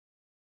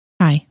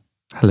Hi.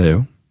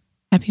 Hello.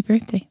 Happy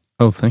birthday.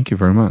 Oh, thank you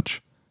very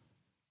much.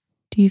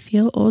 Do you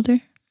feel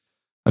older?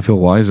 I feel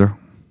wiser.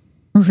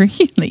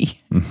 Really?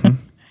 Mm-hmm.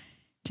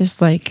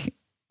 Just like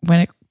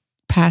when it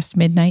passed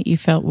midnight, you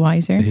felt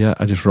wiser? Yeah,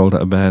 I just rolled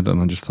out of bed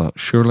and I just thought,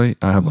 surely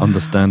I have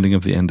understanding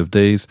of the end of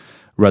days,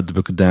 read the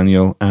book of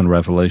Daniel and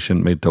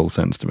Revelation, made total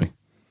sense to me.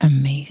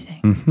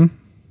 Amazing. Mm-hmm.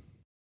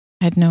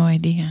 I had no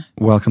idea.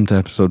 Welcome to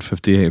episode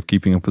 58 of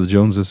Keeping Up with the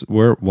Joneses,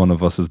 where one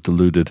of us is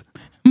deluded.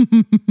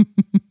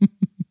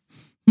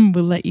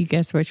 We'll let you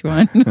guess which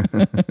one.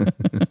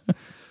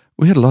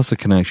 We had lots of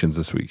connections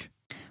this week.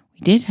 We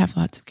did have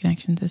lots of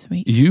connections this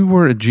week. You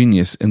were a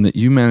genius in that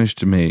you managed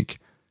to make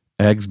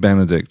Eggs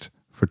Benedict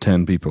for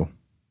 10 people.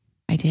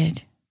 I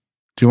did.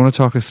 Do you want to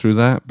talk us through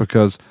that?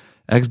 Because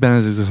Eggs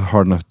Benedict is a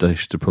hard enough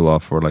dish to pull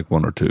off for like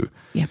one or two.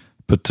 Yeah.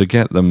 But to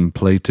get them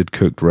plated,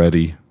 cooked,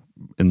 ready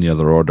in the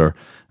other order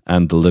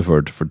and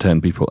delivered for 10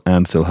 people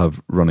and still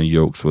have runny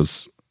yolks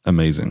was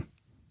amazing.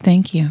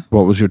 Thank you.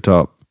 What was your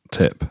top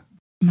tip?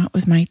 What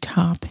was my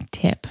top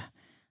tip?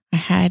 I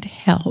had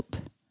help.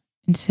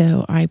 And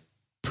so I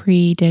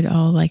pre-did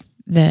all like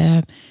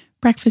the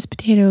breakfast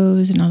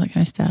potatoes and all that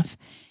kind of stuff.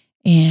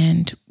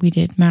 And we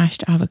did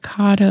mashed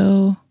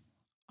avocado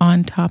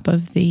on top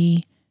of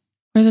the,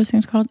 what are those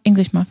things called?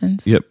 English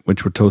muffins. Yep,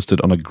 which were toasted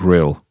on a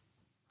grill.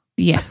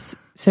 Yes.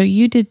 So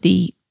you did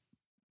the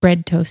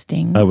bread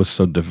toasting. That was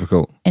so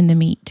difficult. And the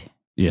meat.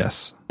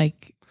 Yes.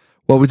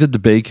 Well, we did the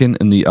bacon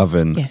in the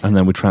oven, yes. And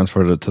then we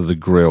transferred it to the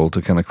grill to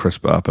kind of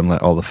crisp it up and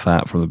let all the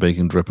fat from the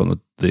bacon drip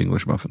on the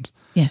English muffins.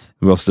 Yes.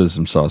 We also did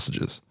some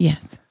sausages.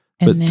 Yes.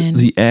 And then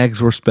the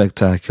eggs were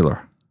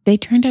spectacular. They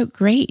turned out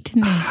great,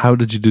 didn't they? How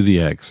did you do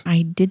the eggs?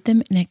 I did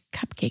them in a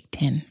cupcake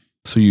tin.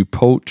 So you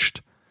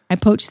poached? I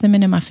poached them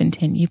in a muffin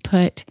tin. You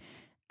put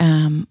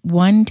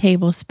 1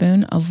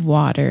 tablespoon of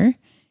water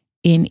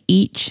in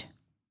each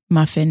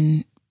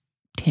muffin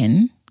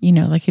tin. You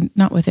know, like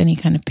not with any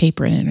kind of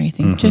paper in it or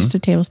anything, just a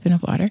tablespoon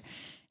of water,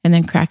 and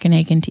then crack an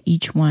egg into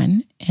each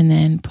one, and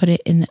then put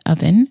it in the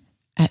oven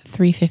at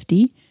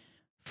 350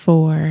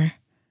 for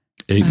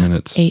 8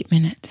 minutes. 8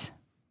 minutes.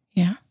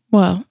 Yeah.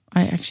 Well,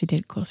 I actually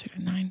did closer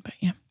to 9, but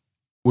yeah.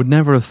 Would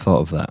never have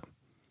thought of that.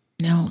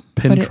 No.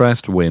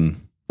 Pinterest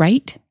win.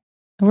 Right?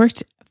 It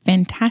worked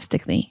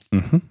fantastically.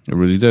 Mm-hmm. It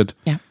really did.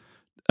 Yeah.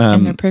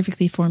 And they're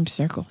perfectly formed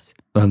circles.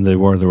 And they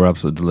were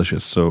absolutely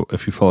delicious. So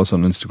if you follow us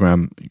on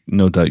Instagram,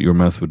 no doubt your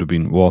mouth would have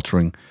been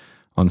watering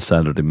on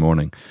Saturday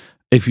morning.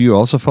 If you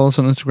also follow us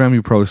on Instagram,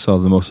 you probably saw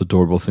the most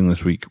adorable thing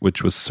this week,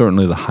 which was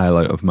certainly the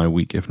highlight of my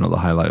week, if not the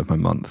highlight of my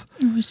month.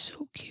 It was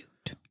so cute.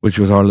 Which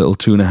was our little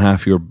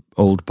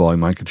 2.5-year-old boy,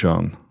 Micah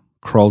John,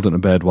 crawled into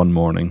bed one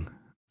morning.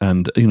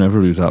 And,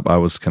 everybody was up. I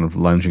was kind of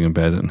lounging in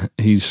bed, and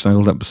he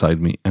snuggled up beside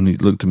me, and he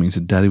looked at me and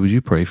said, "Daddy, would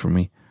you pray for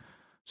me?"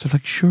 So I was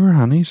like, "Sure,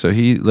 honey." So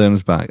he lay on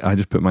his back. I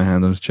just put my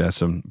hand on his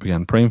chest and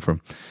began praying for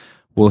him.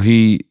 Well,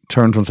 he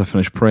turned once I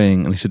finished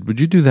praying and he said, "Would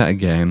you do that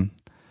again?"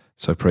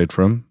 So I prayed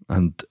for him,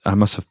 and I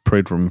must have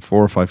prayed for him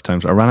 4 or 5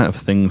 times. I ran out of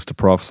things to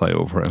prophesy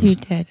over him. You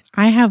did.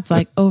 I have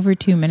like over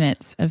 2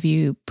 minutes of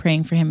you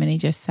praying for him, and he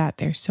just sat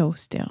there so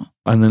still.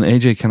 And then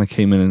AJ kind of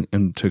came in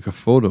and took a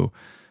photo.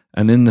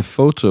 And in the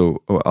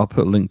photo, I'll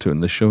put a link to it in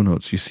the show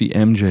notes, you see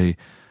MJ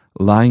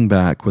lying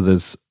back with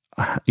his,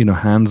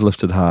 hands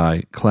lifted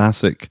high,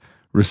 classic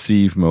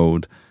receive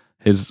mode.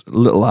 His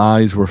little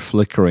eyes were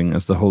flickering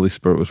as the Holy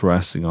Spirit was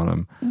resting on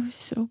him. It was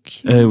so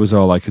cute. It was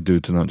all I could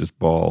do to not just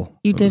bawl.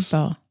 You did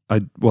bawl. I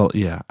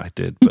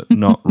did, but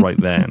not right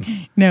then.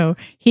 No,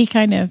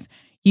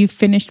 you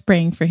finished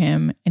praying for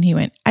him and he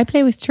went, "I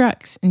play with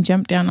trucks," and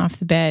jumped down off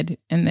the bed,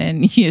 and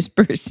then he just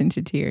burst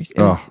into tears.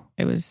 It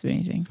was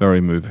amazing.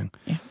 Very moving.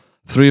 Yeah.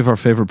 3 of our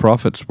favorite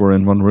prophets were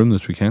in one room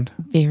this weekend.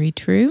 Very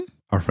true.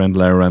 Our friend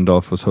Larry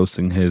Randolph was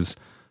hosting his,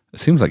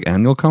 it seems like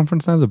annual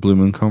conference now, the Blue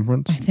Moon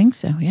Conference. I think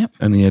so, yep.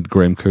 And he had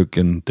Graham Cook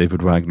and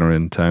David Wagner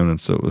in town, and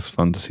so it was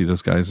fun to see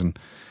those guys and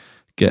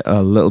get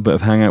a little bit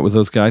of hangout with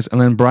those guys. And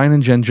then Brian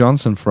and Jen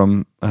Johnson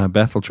from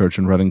Bethel Church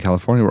in Redding,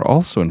 California were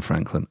also in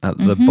Franklin at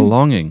the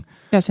Belonging.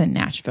 That's in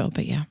Nashville,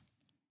 but yeah.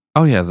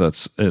 Oh yeah,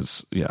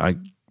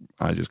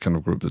 I just kind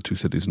of grouped the 2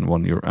 cities in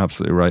one. You're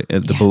absolutely right.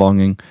 At the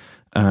Belonging.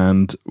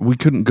 And we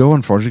couldn't go,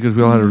 unfortunately, because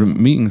we all had a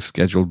meeting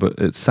scheduled, but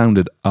it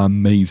sounded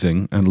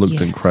amazing and looked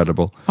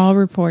incredible. All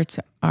reports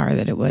are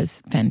that it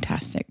was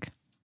fantastic.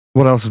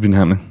 What else has been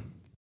happening?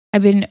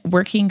 I've been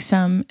working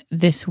some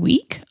this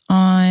week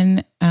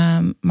on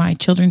my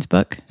children's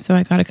book. So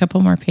I got a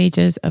couple more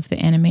pages of the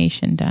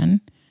animation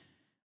done,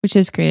 which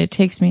is great. It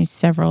takes me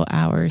several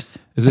hours.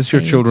 Is this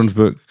your children's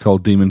book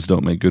called Demons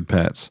Don't Make Good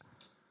Pets?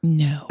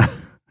 No.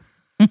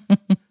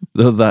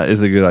 Though that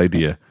is a good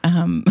idea.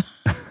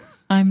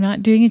 I'm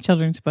not doing a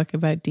children's book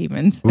about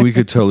demons. We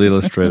could totally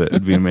illustrate it.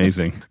 It'd be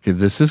amazing. Okay,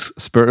 this is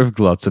Spirit of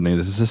Gluttony.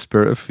 This is a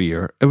Spirit of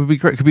Fear. It would be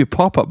great. It could be a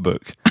pop-up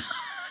book.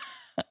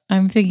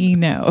 I'm thinking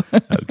no.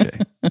 Okay.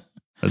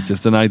 That's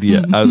just an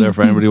idea out there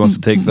for anybody who wants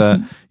to take that.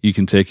 You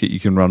can take it. You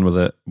can run with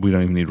it. We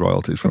don't even need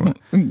royalties from it.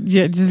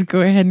 Yeah, just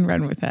go ahead and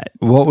run with that.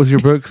 What was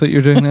your book that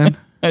you're doing then?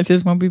 I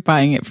just won't be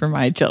buying it for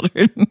my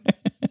children.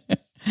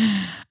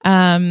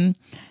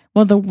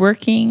 Well, the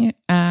working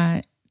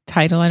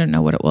title, I don't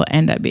know what it will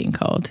end up being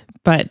called,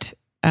 but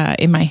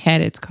in my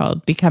head it's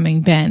called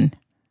Becoming Ben.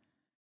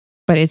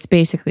 But it's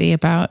basically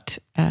about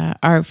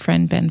our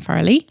friend Ben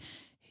Farley,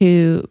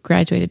 who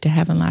graduated to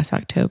heaven last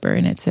October.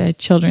 And it's a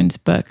children's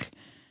book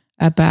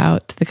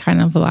about the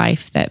kind of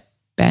life that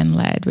Ben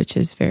led, which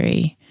is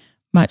very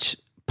much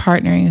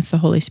partnering with the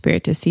Holy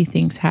Spirit to see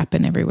things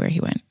happen everywhere he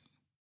went.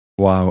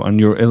 Wow. And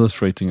you're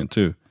illustrating it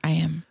too. I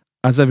am.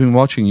 As I've been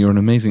watching, you're an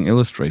amazing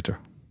illustrator.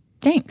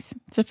 Thanks.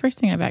 It's the first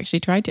thing I've actually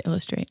tried to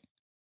illustrate.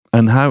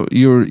 And how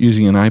you're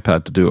using an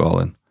iPad to do it all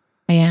in?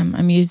 I am.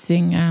 I'm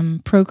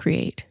using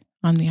Procreate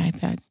on the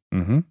iPad.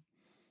 Mm-hmm.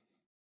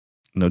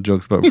 No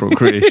jokes about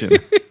procreation.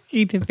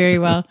 You did very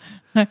well.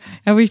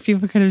 I wish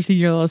people could have seen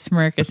your little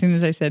smirk as soon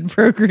as I said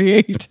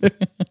Procreate.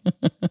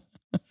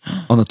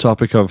 On the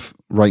topic of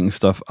writing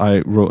stuff,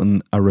 I wrote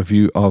a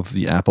review of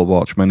the Apple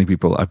Watch. Many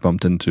people I've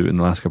bumped into in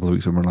the last couple of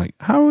weeks and were like,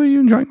 how are you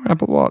enjoying your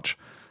Apple Watch?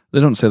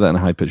 They don't say that in a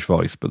high-pitched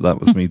voice, but that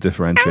was me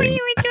differentiating. How are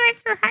you enjoying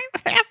your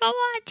Apple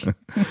Watch?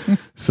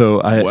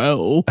 So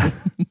Well.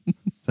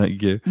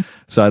 Thank you.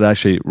 So I'd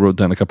actually wrote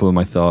down a couple of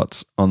my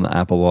thoughts on the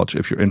Apple Watch.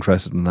 If you're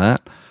interested in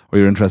that, or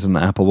you're interested in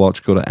the Apple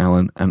Watch, go to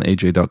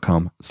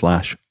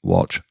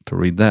alanandaj.com/watch to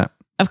read that.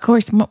 Of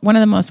course, one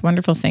of the most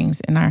wonderful things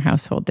in our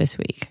household this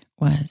week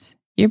was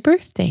your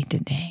birthday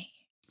today.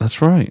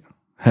 That's right.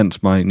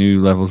 Hence my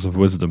new levels of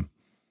wisdom.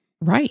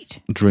 Right.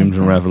 Dreams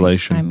and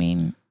revelation. I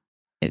mean,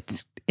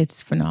 it's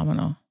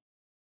phenomenal.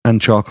 And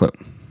chocolate.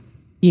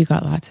 You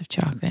got lots of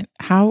chocolate.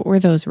 How were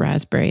those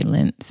raspberry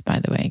lints, by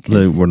the way?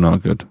 They were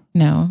not good.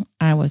 No,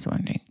 I was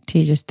wondering.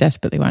 T just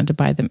desperately wanted to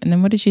buy them. And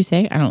then what did you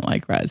say? I don't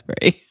like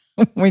raspberry.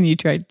 When you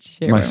tried to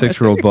share my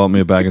 6-year-old bought me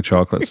a bag of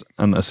chocolates,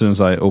 and as soon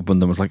as I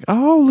opened them, I was like,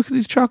 oh, look at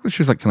these chocolates.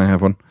 She was like, can I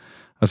have one?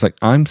 I was like,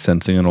 I'm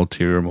sensing an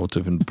ulterior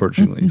motive in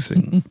purchasing these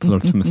things.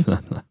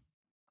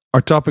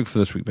 Our topic for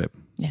this week, babe.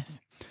 Yes.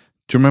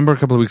 Do you remember a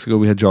couple of weeks ago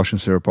we had Josh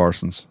and Sarah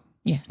Parsons?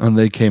 Yes. And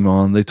they came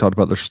on, they talked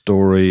about their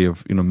story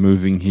of,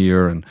 moving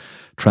here and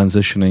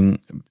transitioning,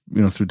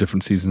 through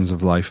different seasons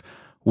of life.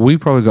 We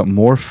probably got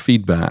more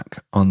feedback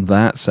on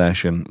that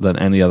session than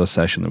any other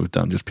session that we've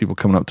done. Just people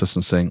coming up to us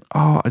and saying,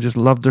 oh, I just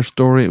loved their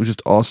story. It was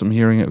just awesome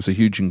hearing it. It was a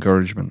huge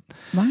encouragement.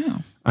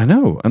 Wow. I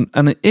know.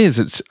 And it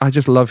is. I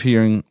just love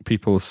hearing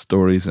people's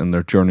stories and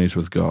their journeys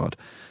with God.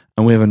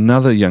 And we have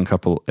another young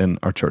couple in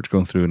our church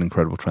going through an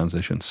incredible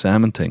transition,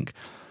 Sam and Tink,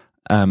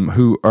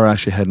 who are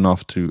actually heading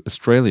off to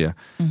Australia.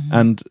 Mm-hmm.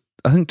 And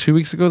I think 2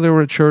 weeks ago they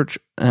were at church,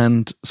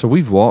 and so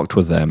we've walked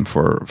with them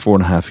for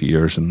 4.5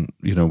 years, and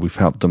we've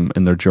helped them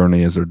in their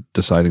journey as they're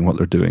deciding what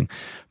they're doing.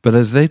 But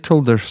as they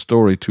told their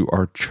story to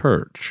our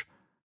church,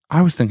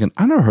 I was thinking,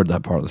 I never heard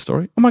that part of the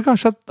story. Oh my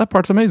gosh, that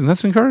part's amazing.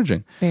 That's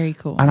encouraging. Very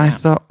cool. And I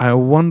thought, I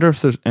wonder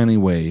if there's any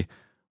way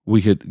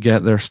we could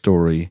get their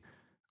story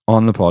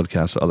on the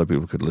podcast so other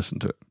people could listen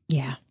to it.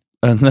 Yeah.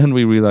 And then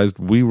we realized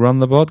we run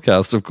the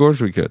podcast. Of course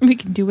we could. We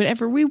can do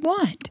whatever we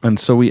want. And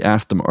so we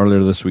asked them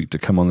earlier this week to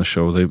come on the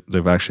show.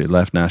 They've actually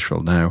left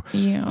Nashville now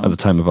at the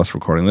time of us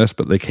recording this,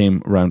 but they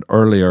came around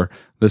earlier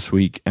this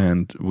week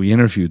and we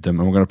interviewed them,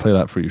 and we're going to play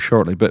that for you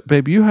shortly. But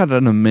babe, you had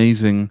an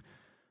amazing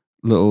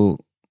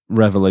little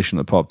revelation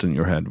that popped in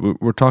your head.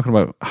 We're talking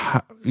about,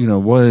 how,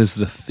 what is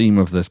the theme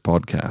of this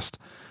podcast,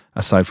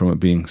 aside from it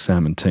being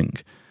Sam and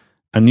Tink.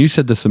 And you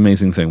said this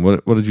amazing thing.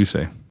 What did you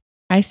say?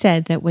 I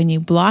said that when you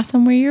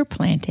blossom where you're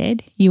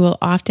planted, you will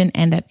often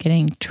end up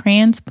getting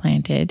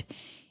transplanted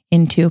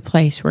into a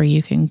place where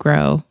you can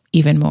grow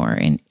even more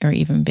or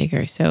even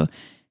bigger. So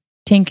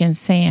Tink and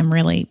Sam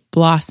really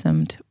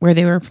blossomed where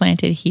they were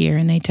planted here,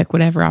 and they took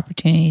whatever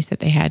opportunities that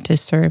they had to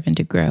serve and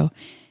to grow.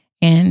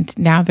 And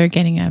now they're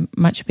getting a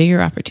much bigger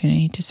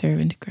opportunity to serve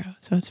and to grow.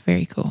 So it's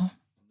very cool.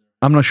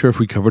 I'm not sure if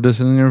we covered this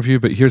in the interview,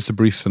 but here's the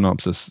brief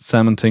synopsis.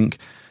 Sam and Tink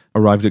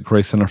arrived at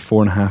Grace Center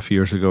 4.5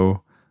 years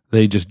ago.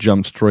 They just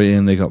jumped straight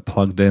in. They got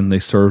plugged in. They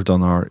served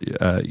on our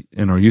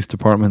in our youth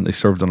department. They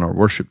served on our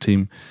worship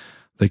team.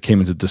 They came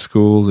into the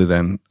school. They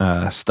then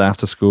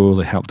staffed the school.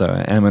 They helped out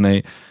at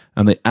M&A,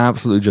 and they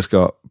absolutely just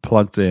got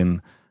plugged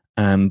in.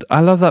 And I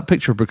love that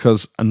picture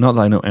because, not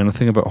that I know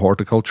anything about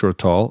horticulture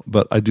at all,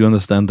 but I do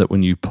understand that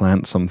when you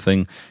plant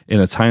something in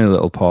a tiny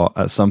little pot,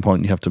 at some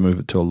point you have to move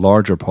it to a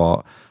larger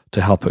pot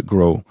to help it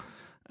grow.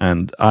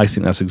 And I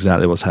think that's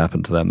exactly what's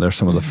happened to them. They're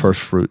some of the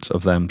first fruits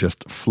of them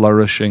just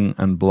flourishing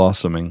and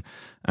blossoming.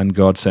 And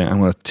God saying,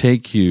 I'm going to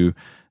take you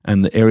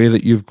and the area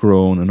that you've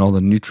grown and all the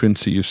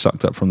nutrients that you've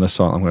sucked up from this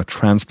soil, I'm going to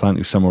transplant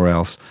you somewhere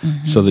else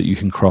so that you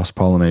can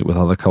cross-pollinate with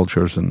other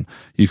cultures and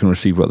you can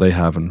receive what they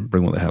have and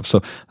bring what they have.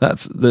 So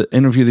that's the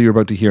interview that you're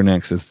about to hear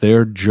next, is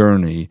their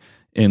journey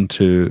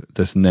into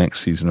this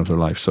next season of their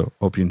life. So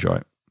hope you enjoy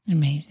it.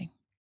 Amazing.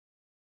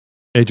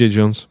 AJ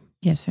Jones.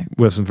 Yes, sir.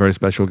 We have some very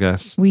special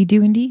guests. We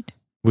do indeed.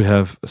 We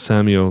have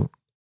Samuel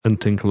and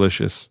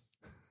Tinkalicious.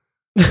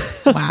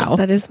 Wow.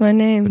 That is my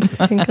name,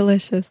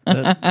 Tinkalicious.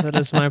 That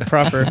is my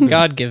proper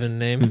God-given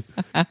name.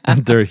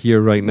 And they're here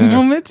right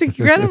now. Oh, that's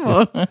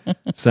incredible.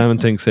 Sam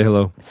and Tink, say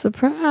hello.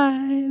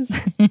 Surprise.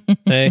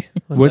 Hey,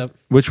 what's up?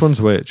 Which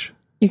one's which?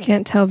 You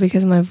can't tell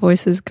because my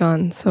voice is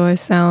gone, so I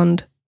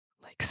sound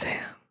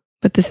Sam.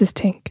 But this is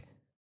Tink.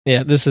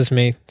 Yeah, this is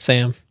me,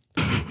 Sam.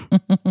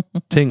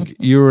 Tink,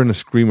 you were in a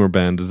screamer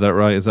band, is that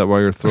right? Is that why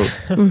your throat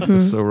Mhm.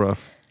 is so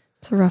rough?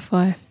 It's a rough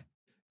life.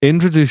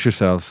 Introduce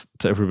yourselves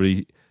to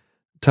everybody.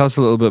 Tell us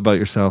a little bit about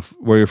yourself,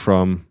 where you're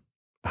from,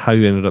 how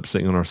you ended up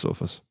sitting on our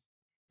sofas.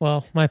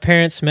 Well, my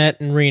parents met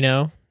in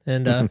Reno,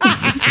 and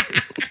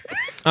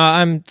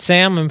I'm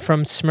Sam. I'm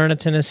from Smyrna,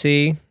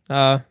 Tennessee,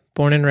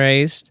 born and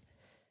raised.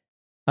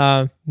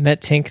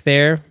 Met Tink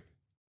there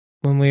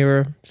when we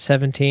were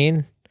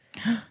 17.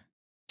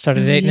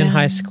 Started dating in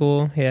high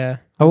school. Yeah,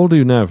 How old are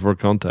you now, for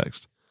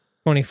context?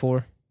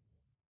 24.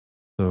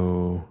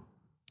 So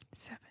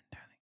 7,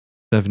 darling.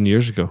 7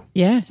 years ago.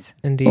 Yes.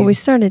 Indeed. Well, we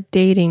started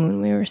dating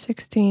when we were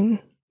 16,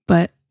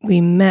 but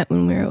we met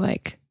when we were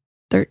like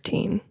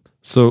 13.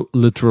 So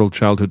literal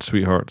childhood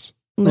sweethearts.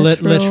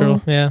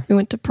 Literal, yeah. We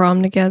went to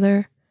prom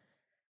together.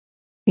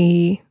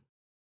 We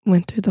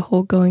went through the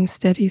whole going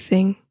steady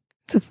thing.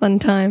 It's a fun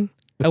time.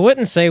 I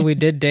wouldn't say we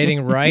did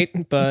dating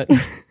right, but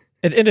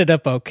it ended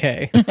up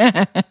okay.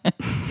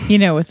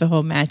 With the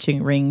whole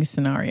matching ring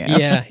scenario.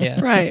 Yeah.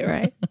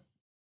 Right.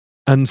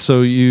 And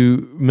so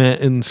you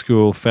met in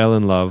school, fell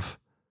in love,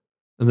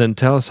 and then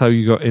tell us how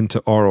you got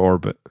into our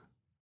orbit.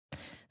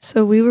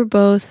 So we were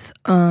both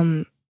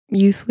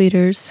youth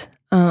leaders.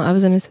 I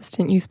was an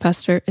assistant youth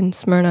pastor in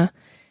Smyrna,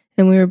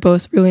 and we were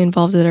both really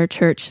involved at our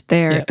church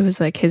there. Yep. It was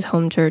like his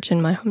home church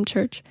and my home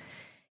church.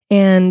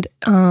 And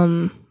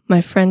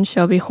my friend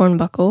Shelby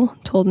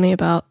Hornbuckle told me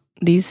about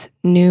these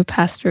new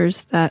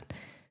pastors that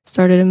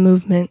started a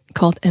movement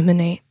called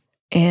Emanate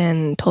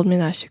and told me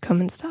that I should come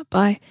and stop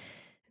by.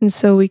 And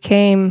so we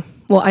came.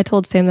 Well, I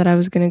told Sam that I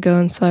was going to go,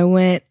 and so I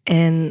went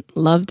and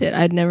loved it.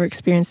 I'd never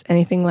experienced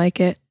anything like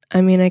it.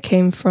 I mean, I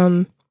came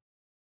from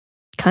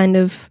kind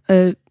of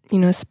a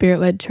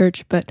spirit-led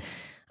church, but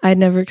I'd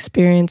never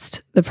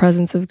experienced the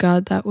presence of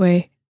God that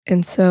way.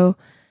 And so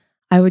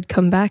I would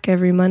come back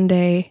every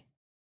Monday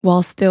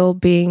while still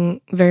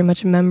being very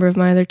much a member of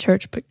my other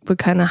church, but would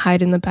kind of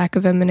hide in the back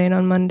of Emanate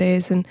on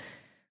Mondays and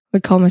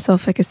would call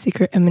myself like a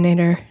secret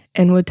emanator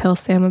and would tell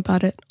Sam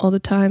about it all the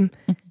time.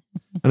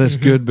 And it's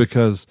good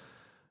because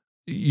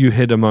you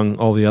hid among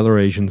all the other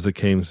Asians that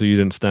came, so you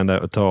didn't stand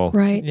out at all.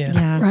 Right.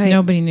 Yeah. Right.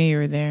 Nobody knew you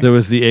were there. There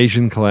was the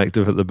Asian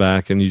collective at the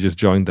back, and you just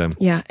joined them.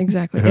 Yeah,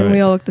 exactly. Right. And we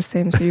all looked the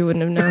same, so you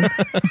wouldn't have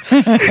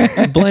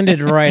known.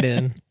 Blended right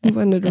in. We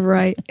blended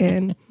right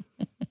in.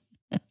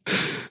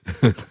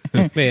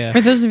 But yeah.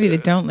 For those of you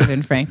that don't live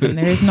in Franklin,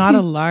 there is not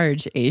a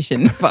large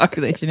Asian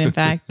population. In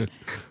fact,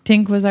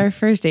 Tink was our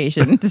first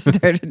Asian to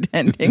start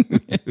attending.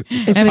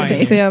 If And we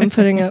could see, I'm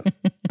putting up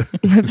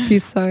the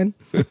peace sign.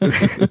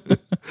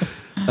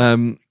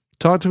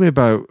 Talk to me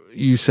about,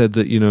 you said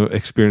that,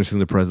 experiencing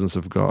the presence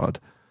of God.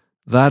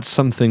 That's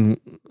something,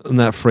 and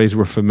that phrase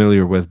we're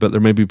familiar with, but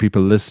there may be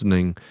people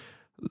listening,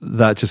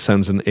 that just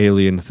sounds an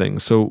alien thing.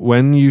 So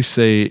when you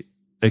say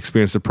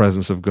experience the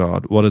presence of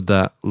God, what did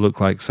that look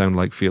like, sound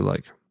like, feel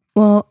like?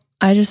 Well,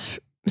 I just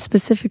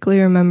specifically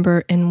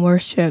remember in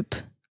worship,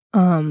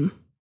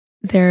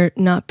 there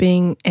not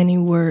being any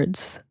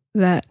words,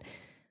 that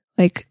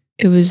like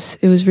it was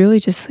really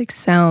just like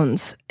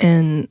sounds.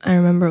 And I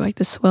remember like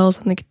the swells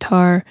on the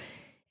guitar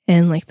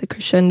and like the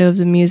crescendo of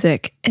the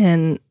music,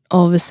 and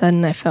all of a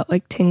sudden I felt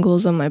like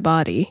tingles on my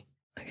body.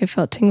 Like I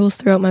felt tingles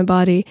throughout my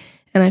body,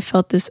 and I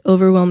felt this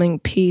overwhelming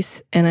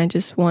peace, and I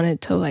just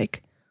wanted to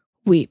like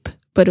weep.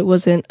 But it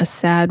wasn't a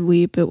sad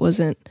weep. It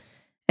wasn't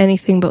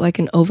anything but like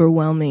an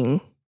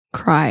overwhelming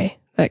cry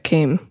that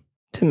came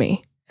to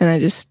me. And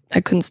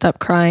I couldn't stop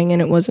crying.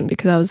 And it wasn't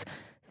because I was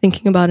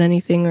thinking about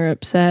anything or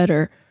upset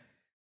or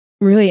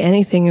really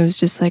anything. It was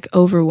just like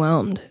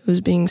overwhelmed. It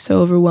was being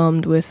so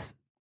overwhelmed with,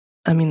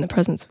 the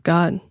presence of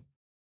God.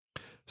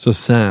 So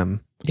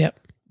Sam, Yep.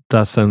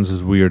 that sounds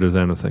as weird as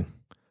anything.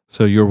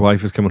 So your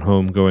wife is coming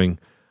home going,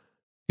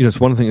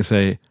 it's one thing to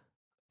say,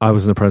 I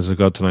was in the presence of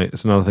God tonight.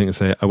 It's another thing to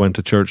say, I went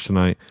to church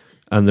tonight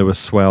and there was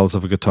swells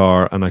of a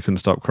guitar and I couldn't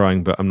stop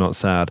crying, but I'm not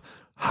sad.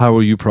 How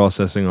are you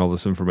processing all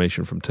this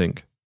information from Tink?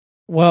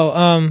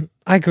 Well,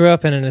 I grew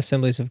up in an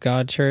Assemblies of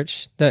God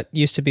church that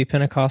used to be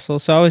Pentecostal,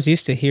 so I was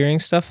used to hearing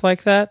stuff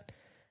like that.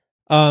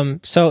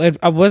 So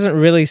I wasn't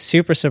really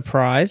super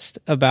surprised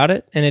about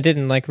it, and it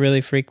didn't like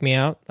really freak me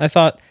out. I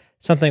thought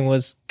something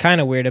was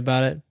kind of weird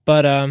about it,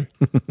 but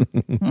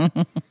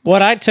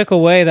what I took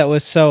away that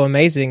was so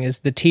amazing is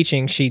the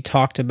teaching she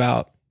talked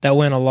about that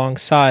went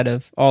alongside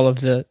of all of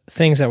the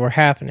things that were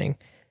happening,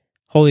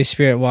 Holy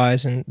Spirit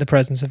wise and the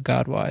presence of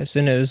God wise.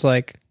 And it was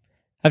like,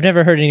 I've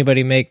never heard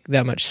anybody make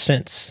that much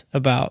sense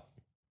about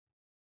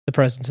the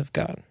presence of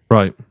God.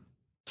 Right.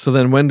 So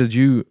then when did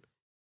you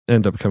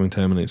end up coming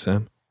to Emanate,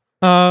 Sam?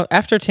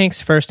 After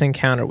Tink's first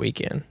encounter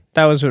weekend.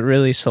 That was what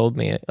really sold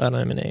me on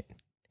Emanate.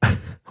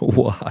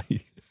 Why?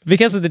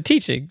 Because of the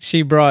teaching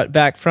she brought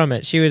back from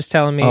it. She was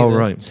telling me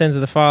the sins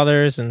of the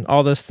fathers and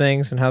all those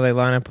things and how they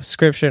line up with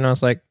Scripture. And I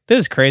was like, this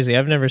is crazy.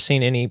 I've never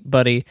seen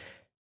anybody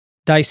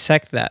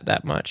dissect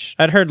that much.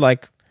 I'd heard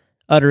like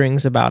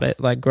utterings about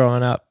it, like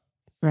growing up.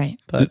 Right.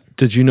 But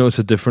Did you notice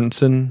a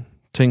difference in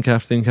Tink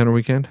after the encounter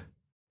weekend?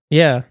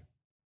 yeah.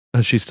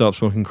 Has she stopped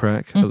smoking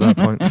crack at that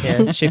point?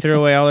 Yeah, she threw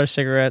away all her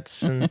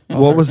cigarettes. And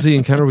What was the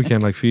encounter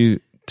weekend like for you,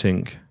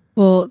 Tink?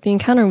 Well, the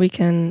encounter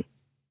weekend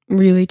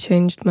really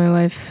changed my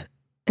life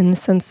in the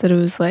sense that it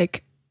was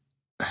like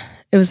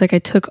I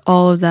took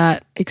all of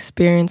that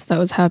experience that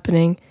was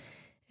happening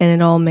and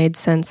it all made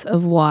sense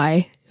of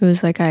why. It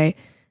was like I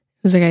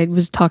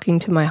was talking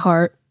to my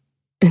heart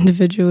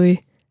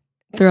individually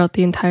throughout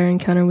the entire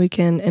encounter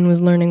weekend and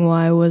was learning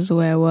why I was the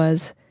way I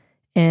was,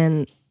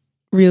 and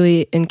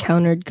really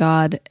encountered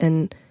God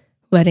and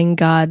letting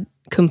God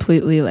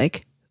completely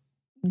like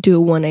do a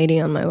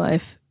 180 on my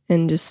life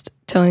and just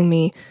telling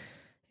me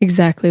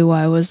exactly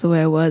why I was the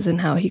way I was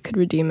and how he could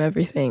redeem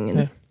everything.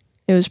 And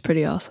it was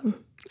pretty awesome.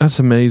 That's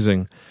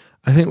amazing.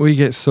 I think we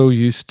get so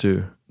used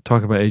to,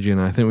 talking about AJ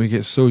and I think we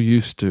get so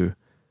used to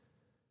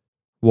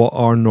what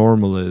our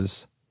normal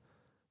is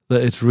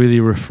that it's really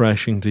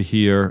refreshing to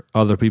hear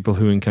other people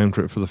who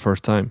encounter it for the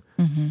first time.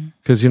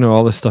 Because,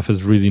 all this stuff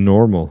is really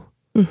normal.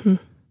 Mm-hmm.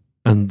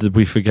 And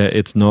we forget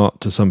it's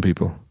not to some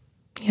people.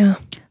 Yeah.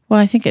 Well,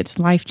 I think it's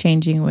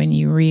life-changing when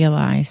you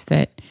realize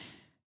that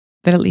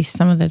at least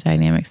some of the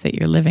dynamics that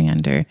you're living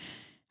under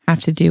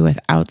have to do with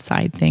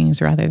outside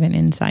things rather than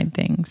inside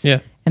things.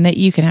 Yeah. And that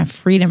you can have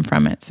freedom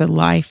from it. So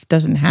life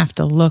doesn't have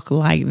to look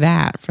like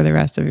that for the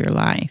rest of your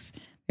life.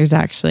 There's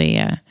actually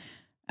a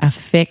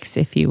fix,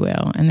 if you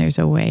will. And there's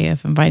a way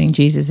of inviting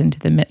Jesus into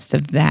the midst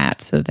of that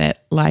so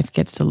that life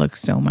gets to look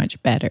so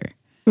much better.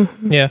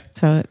 Mm-hmm. Yeah.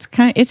 So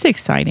it's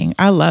exciting.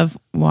 I love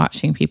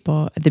watching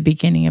people at the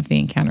beginning of the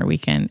encounter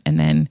weekend and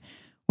then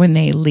when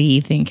they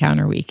leave the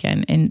encounter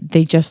weekend and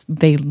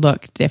they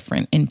look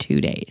different in 2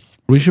 days.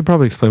 We should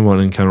probably explain what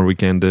an encounter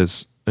weekend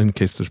is in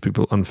case there's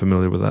people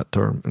unfamiliar with that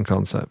term and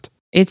concept.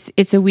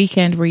 It's a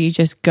weekend where you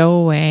just go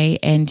away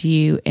and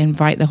you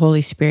invite the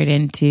Holy Spirit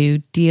in to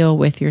deal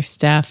with your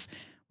stuff,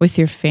 with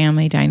your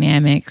family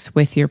dynamics,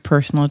 with your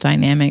personal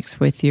dynamics,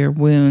 with your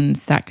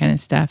wounds, that kind of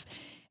stuff.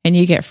 And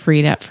you get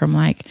freed up from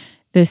like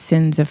the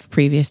sins of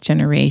previous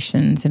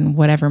generations and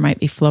whatever might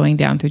be flowing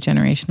down through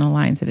generational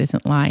lines that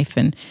isn't life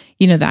and,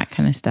 that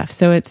kind of stuff.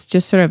 So it's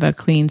just sort of a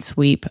clean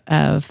sweep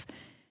of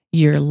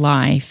your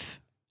life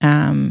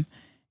and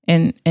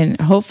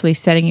hopefully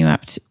setting you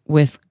up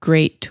with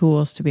great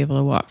tools to be able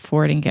to walk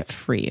forward and get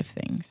free of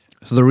things.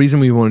 So the reason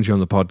we wanted you on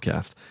the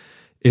podcast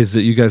is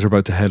that you guys are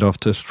about to head off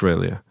to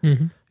Australia.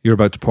 Mm-hmm. You're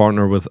about to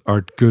partner with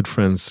our good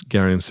friends,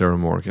 Gary and Sarah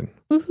Morgan.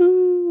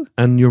 Woohoo!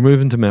 And you're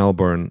moving to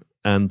Melbourne,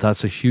 and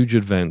that's a huge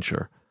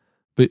adventure.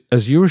 But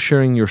as you were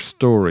sharing your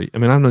story, I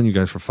mean, I've known you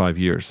guys for 5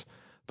 years,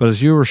 but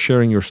as you were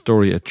sharing your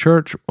story at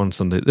church on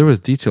Sunday, there was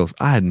details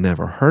I had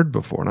never heard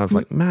before. And I was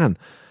like, man,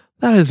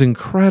 that is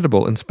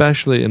incredible. And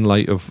especially in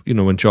light of,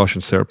 when Josh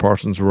and Sarah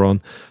Parsons were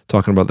on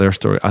talking about their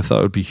story, I thought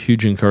it would be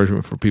huge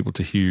encouragement for people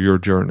to hear your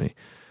journey.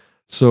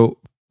 So,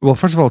 well,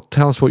 first of all,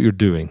 tell us what you're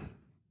doing,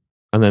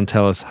 and then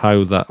tell us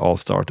how that all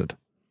started.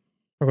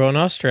 We're going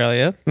to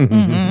Australia.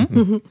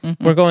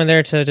 Mm-hmm. We're going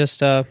there to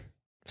just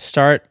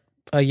start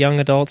a young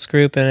adults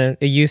group and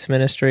a youth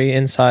ministry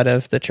inside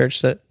of the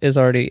church that is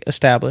already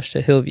established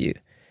at Hillview.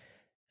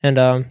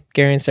 And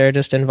Gary and Sarah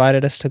just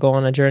invited us to go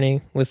on a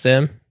journey with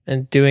them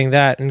and doing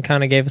that, and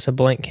kind of gave us a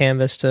blank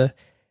canvas to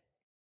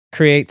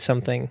create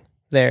something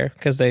there,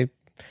 because they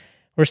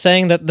were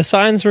saying that the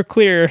signs were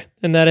clear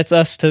and that it's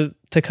us to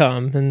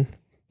come. And,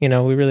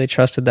 we really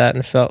trusted that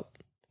and felt,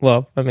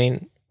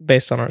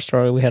 based on our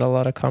story, we had a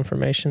lot of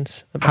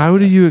confirmations. How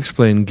do you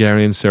explain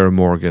Gary and Sarah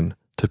Morgan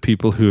to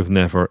people who have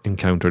never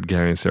encountered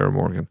Gary and Sarah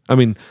Morgan? I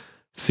mean,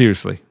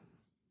 seriously.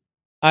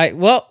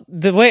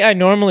 The way I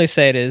normally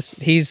say it is,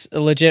 he's a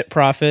legit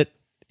prophet.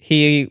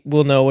 He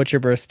will know what your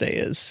birthday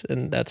is,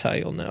 and that's how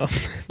you'll know.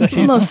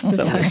 Most of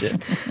the time.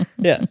 Legit.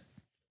 Yeah.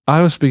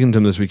 I was speaking to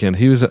him this weekend.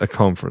 He was at a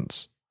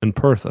conference in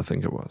Perth, I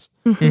think it was.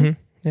 Mm-hmm.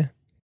 Yeah.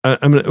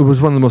 I mean, it was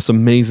one of the most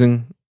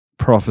amazing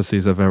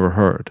prophecies I've ever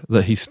heard,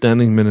 that he's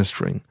standing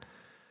ministering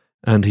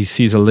and he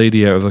sees a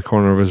lady out of the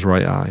corner of his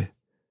right eye.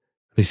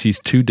 He sees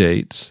 2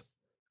 dates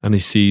and he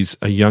sees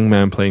a young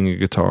man playing a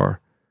guitar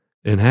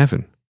in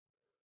heaven.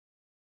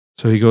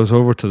 So he goes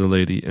over to the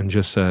lady and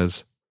just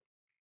says,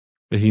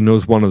 he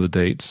knows one of the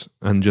dates,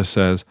 and just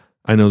says,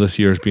 I know this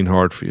year has been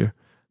hard for you,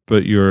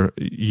 but your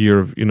year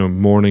of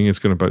mourning is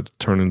going to about to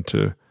turn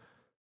into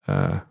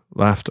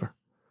laughter.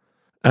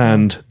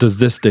 And does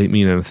this date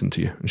mean anything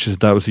to you? And she said,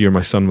 that was the year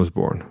my son was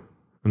born.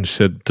 And she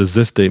said, does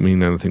this date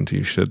mean anything to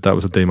you? She said, that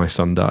was the day my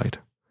son died.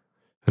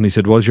 And he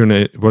said, was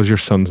your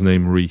son's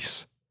name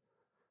Reese?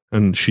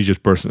 And she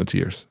just burst into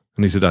tears.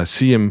 And he said, I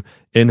see him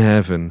in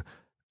heaven.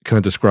 Can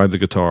I describe the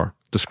guitar?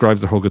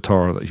 Describes the whole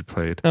guitar that he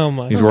played. Oh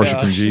my! He's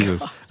worshiping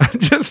Jesus. And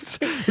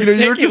just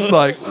you're just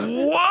like,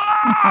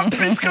 what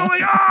is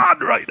going on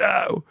right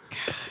now?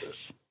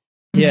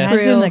 Yeah.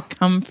 Imagine the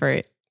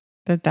comfort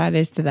that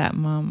is to that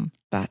mom.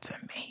 That's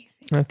amazing.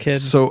 No kid.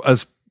 So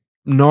as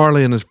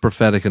gnarly and as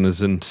prophetic and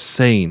as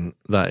insane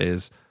that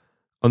is,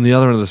 On the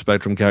other end of the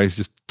spectrum, Gary's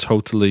just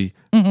totally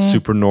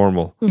super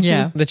normal,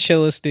 Yeah. The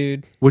chillest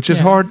dude. which is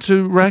Yeah. hard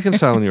to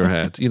reconcile in your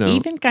head. You know,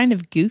 Even kind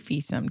of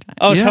goofy sometimes.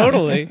 Oh, Yeah.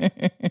 totally.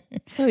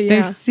 Oh They're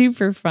yeah.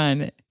 super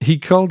fun. he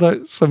called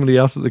out somebody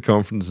else at the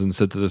conference and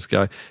said to this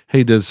guy,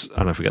 "Hey, does,"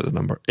 and I forget the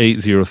number,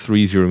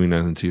 8030 mean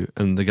anything to you?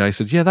 And the guy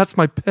said, "Yeah, that's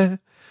my PIN."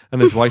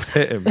 And his wife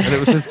hit him, and it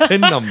was his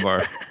PIN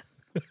number.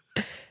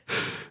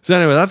 So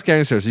anyway, that's Gary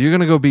and Sarah. So you're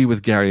going to go be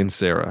with Gary and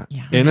Sarah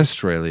Yeah. in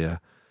Australia.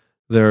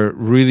 They're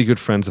really good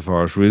friends of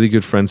ours, really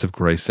good friends of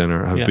Grace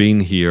Center, have Yeah. been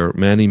here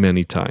many,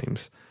 many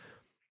times.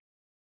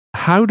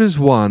 How does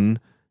one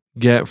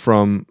get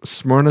from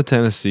Smyrna,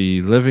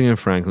 Tennessee, living in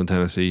Franklin,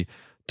 Tennessee,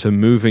 to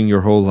moving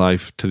your whole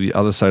life to the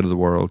other side of the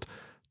world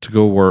to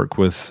go work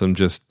with some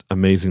just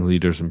amazing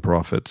leaders and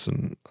prophets?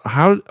 And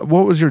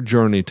what was your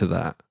journey to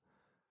that?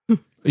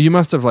 You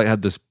must have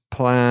had this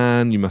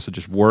plan. You must have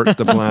just worked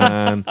the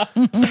plan,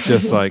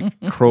 just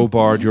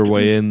crowbarred your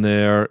way in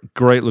there.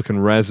 Great looking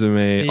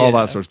resume, all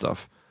Yeah. that sort of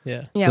stuff.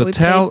 Yeah. Yeah,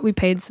 So we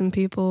paid some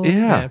people.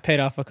 Yeah. Paid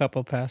off a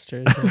couple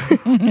pastors.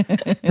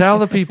 Tell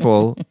the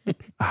people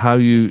how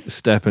you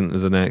step into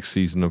the next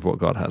season of what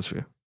God has for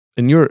you.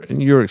 In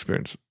your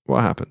experience,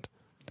 what happened?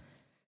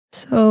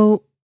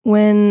 So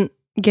when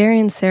Gary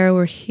and Sarah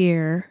were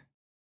here,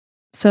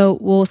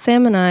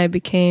 Sam and I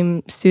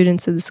became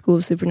students of the School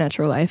of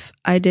Supernatural Life.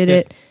 I did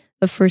it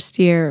the first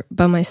year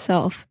by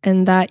myself,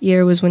 and that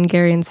year was when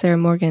Gary and Sarah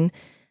Morgan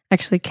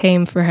actually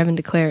came for Heaven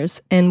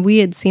Declares, and we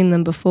had seen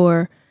them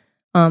before,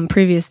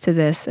 previous to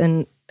this,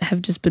 and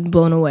have just been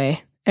blown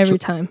away every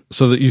time.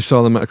 So that you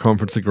saw them at a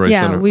conference at Grace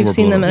Center. We've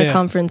seen them at at a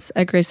conference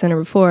at Grace Center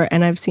before,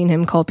 and I've seen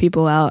him call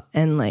people out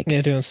and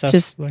doing stuff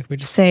just like we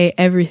just say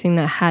everything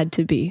that had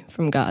to be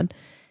from God.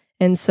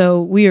 And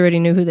so we already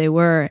knew who they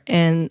were.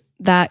 And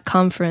that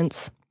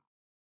conference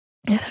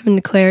at Heaven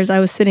Declares,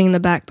 I was sitting in the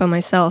back by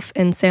myself,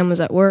 and Sam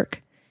was at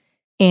work.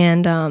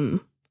 And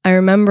I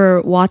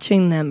remember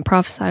watching them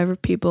prophesy over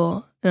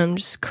people, and I'm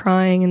just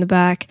crying in the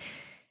back.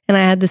 And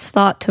I had this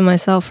thought to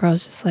myself where I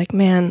was just like,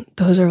 man,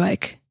 those are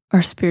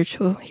our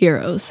spiritual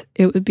heroes.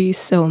 It would be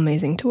so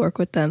amazing to work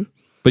with them.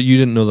 But you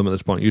didn't know them at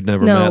this point. You'd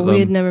never met them. No, we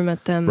had never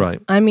met them. Right.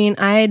 I mean,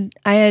 I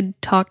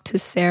had talked to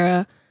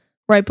Sarah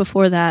right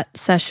before that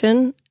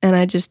session, and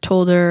I just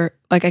told her,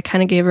 I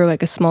kind of gave her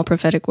a small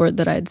prophetic word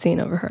that I had seen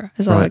over her.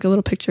 I saw Right. a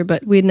little picture,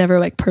 but we had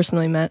never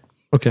personally met.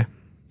 Okay.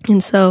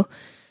 And so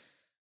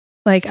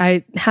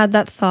I had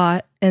that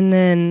thought, and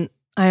then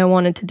I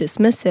wanted to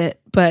dismiss it,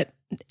 but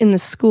in the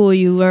school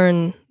you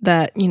learn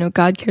that,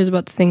 God cares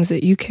about the things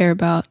that you care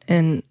about,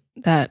 and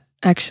that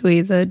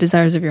actually the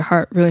desires of your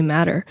heart really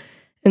matter.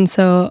 And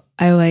so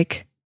I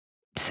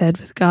said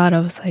with God, I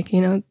was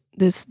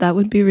that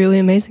would be really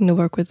amazing to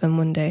work with them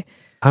one day.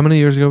 How many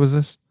years ago was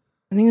this?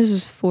 I think this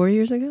was 4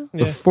 years ago.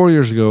 So 4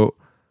 years ago,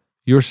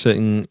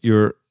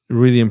 you're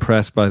really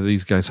impressed by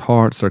these guys'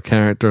 hearts, their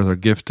character, their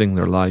gifting,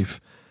 their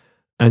life.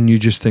 And you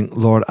just think,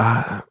 Lord,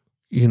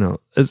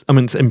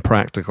 it's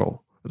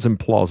impractical. It's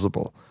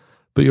implausible.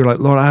 But you're like,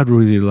 Lord, I'd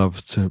really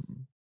love to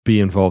be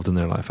involved in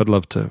their life. I'd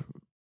love to,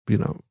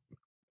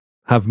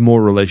 have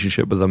more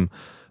relationship with them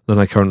than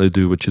I currently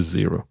do, which is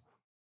zero.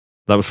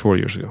 That was 4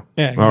 years ago.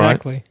 Yeah, All right.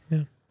 exactly.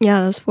 Yeah.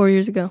 Yeah, that was 4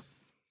 years ago.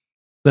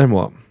 Then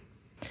what?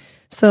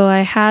 So I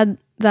had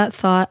that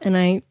thought, and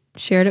I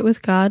shared it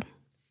with God.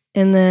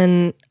 And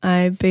then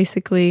I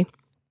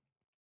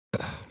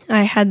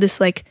had this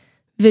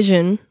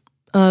vision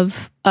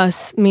of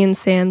us, me and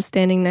Sam,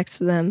 standing next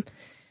to them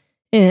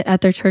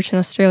at their church in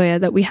Australia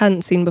that we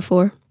hadn't seen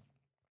before.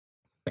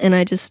 And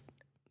I just,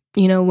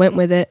 went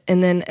with it.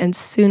 And then as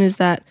soon as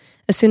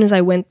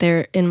I went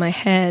there in my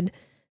head,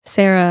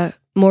 Sarah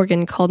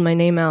Morgan called my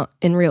name out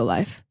in real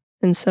life.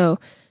 And so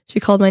she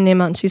called my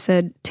name out and she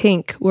said,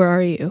 "Tink, where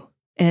are you?"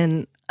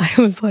 And I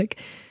was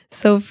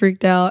so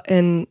freaked out,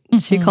 and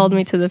she called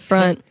me to the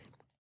front.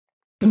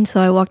 And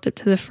so I walked up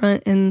to the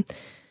front, and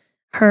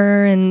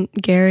her and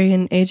Gary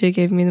and AJ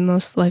gave me the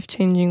most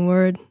life-changing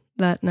word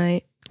that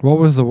night. What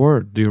was the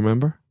word? Do you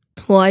remember?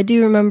 Well, I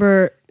do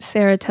remember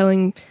Sarah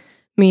telling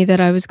me that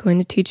I was going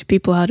to teach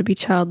people how to be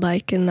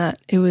childlike, and that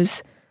it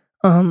was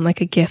a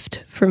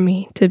gift for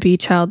me to be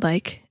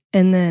childlike.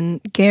 And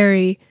then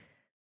Gary,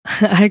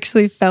 I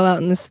actually fell out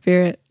in the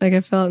spirit. I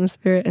fell out in the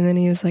spirit, and then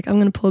he was like, "I'm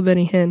going to pull a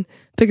Benny Hinn.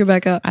 Pick her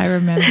back up." I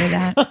remember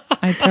that.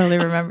 I totally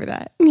remember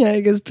that. Yeah,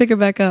 he goes, "Pick her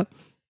back up."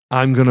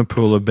 I'm going to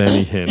pull a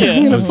Benny Hinn. Yeah.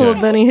 I'm going to pull a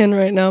Okay. Benny Hinn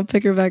right now.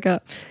 Pick her back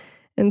up.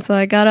 And so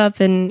I got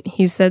up, and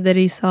he said that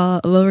he saw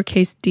a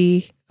lowercase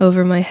d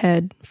over my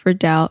head for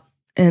doubt,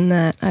 and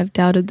that I've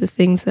doubted the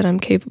things that I'm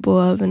capable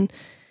of, and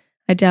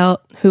I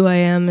doubt who I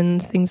am and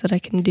the things that I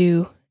can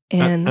do.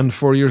 And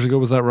 4 years ago,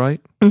 was that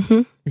right?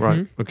 Mhm. Right.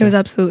 It Okay. was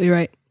absolutely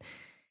right.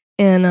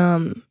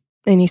 And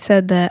he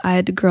said that I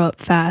had to grow up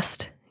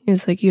fast. He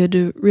was like, "You had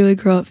to really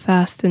grow up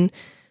fast, and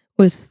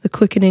with the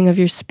quickening of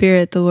your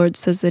spirit, the Lord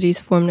says that he's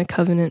formed a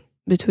covenant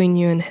between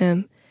you and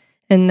him,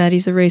 and that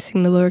he's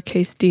erasing the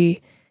lowercase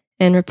d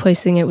and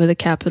replacing it with a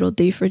capital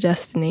D for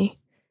destiny,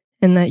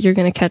 and that you're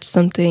going to catch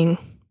something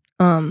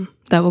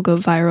that will go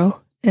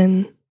viral."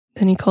 And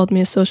then he called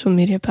me a social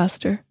media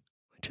pastor,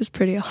 which is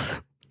pretty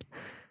awesome.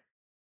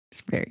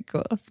 It's very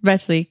cool,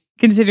 especially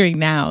considering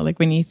now, like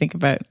when you think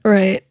about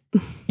Right.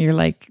 you're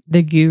like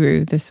the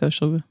guru, the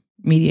social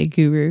media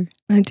guru.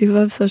 I do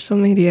love social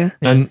media.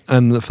 And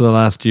for the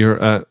last year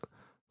at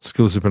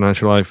School of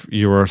Supernatural Life,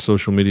 you were a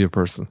social media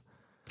person.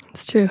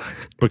 It's true.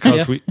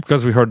 Because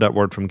we heard that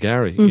word from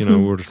Gary, you know,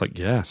 we were just like,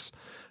 yes.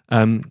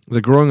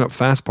 The growing up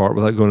fast part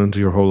without going into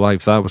your whole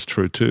life, that was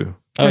true too.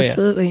 Oh,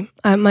 Absolutely.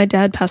 My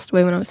dad passed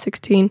away when I was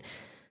 16,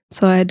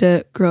 so I had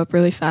to grow up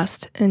really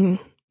fast and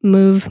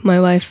move my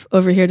life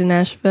over here to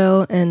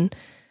Nashville and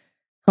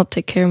help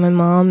take care of my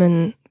mom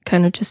and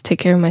kind of just take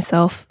care of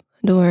myself. I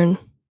had to learn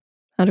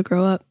how to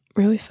grow up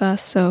really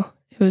fast, so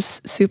it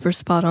was super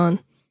spot on.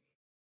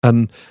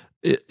 And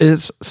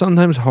it's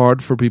sometimes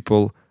hard for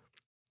people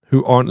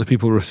who aren't the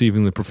people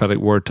receiving the prophetic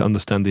word to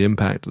understand the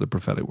impact of the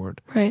prophetic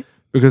word. Right.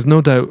 Because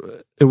no doubt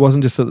it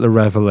wasn't just that the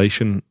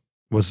revelation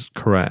was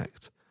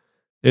correct.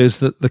 It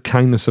is that the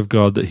kindness of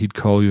God that he'd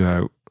call you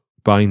out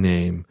by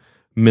name,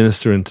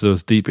 minister into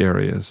those deep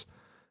areas,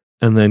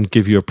 and then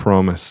give you a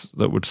promise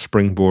that would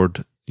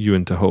springboard you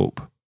into hope.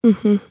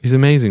 Mm-hmm. He's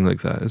amazing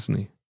like that, isn't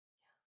he?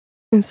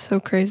 It's so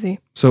crazy.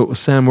 So,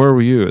 Sam, where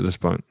were you at this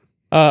point?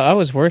 I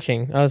was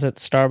working. I was at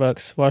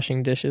Starbucks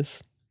washing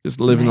dishes. Just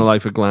living the Nice.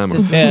 life of glamour.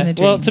 Just- Yeah.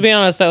 the Well, dream. to be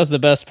honest, that was the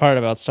best part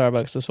about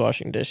Starbucks was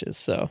washing dishes.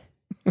 So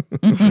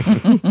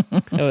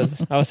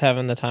I was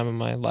having the time of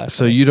my life.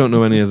 So you don't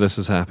know any of this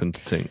has happened,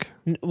 Tink?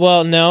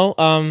 Well, no,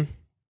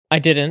 I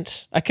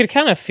didn't. I could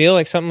kind of feel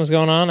like something was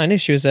going on. I knew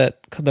she was at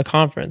the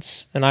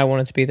conference, and I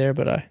wanted to be there,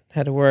 but I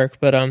had to work.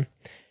 But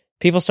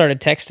people started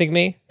texting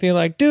me, being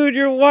like, "Dude,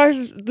 your wife,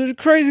 the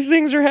crazy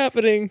things are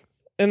happening,"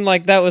 and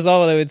like that was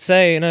all they would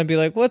say, and I'd be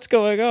like, "What's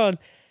going on?"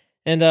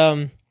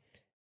 And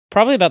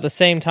probably about the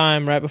same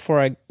time, right before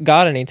I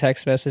got any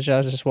text message, I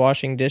was just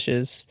washing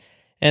dishes,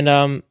 and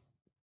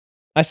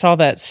I saw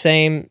that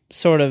same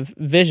sort of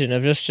vision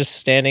of just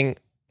standing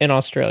in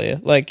Australia,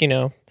 like, you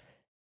know,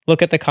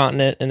 look at the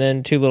continent and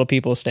then two little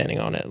people standing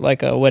on it,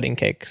 like a wedding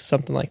cake,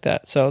 something like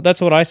that. So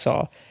that's what I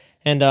saw.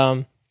 And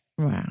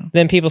Wow.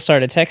 then people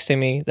started texting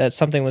me that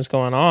something was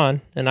going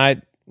on, and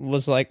I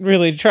was like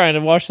really trying to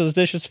wash those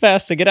dishes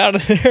fast to get out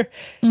of there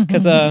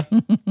because I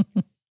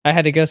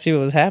had to go see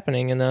what was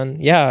happening. And then,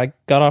 yeah, I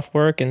got off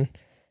work and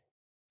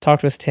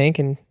talked with Tink,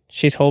 and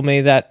she told me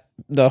that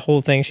the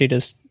whole thing, she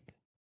just,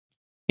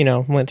 you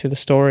know, went through the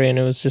story, and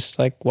it was just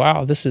like,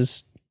 wow, this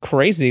is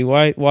crazy.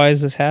 Why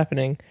is this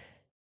happening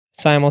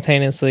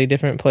simultaneously,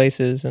 different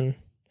places? And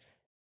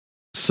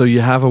So you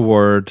have a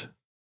word,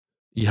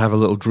 you have a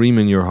little dream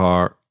in your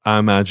heart. I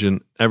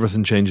imagine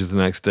everything changes the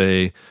next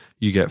day.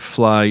 You get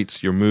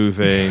flights, you're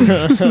moving.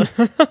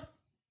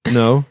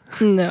 No?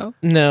 No.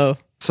 no,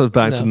 So it's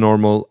back to No.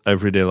 normal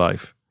everyday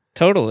life.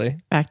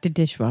 totally. Back to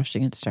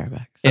dishwashing at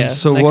Starbucks. Yeah, And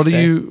so next what do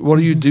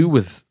day. you do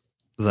with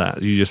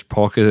that? You just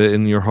pocket it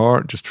in your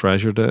heart, just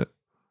treasured it?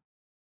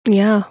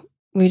 Yeah.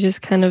 We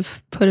just kind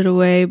of put it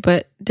away,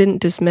 but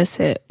didn't dismiss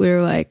it.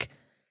 We're like,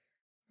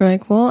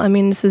 well, I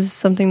mean, this is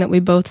something that we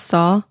both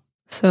saw,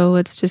 so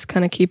let's just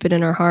kind of keep it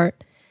in our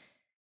heart.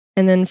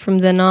 And then from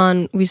then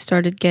on, we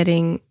started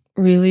getting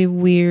really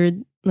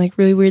weird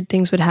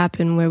things would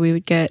happen where we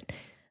would get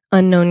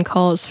unknown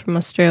calls from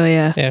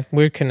Australia. Yeah,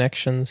 weird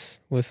connections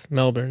with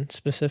Melbourne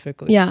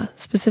specifically. Yeah,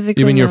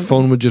 specifically. You mean your Melbourne.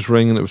 phone would just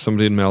ring and it was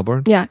somebody in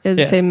Melbourne? Yeah, it would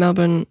Yeah. say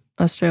Melbourne,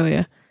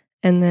 Australia.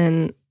 And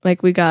then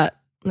like we got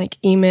like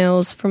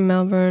emails from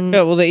Melbourne.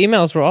 Yeah, well, the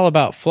emails were all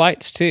about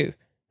flights too.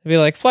 They'd be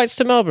like, flights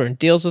to Melbourne,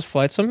 deals with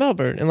flights to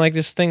Melbourne, and like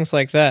just things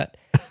like that.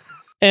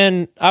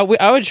 And I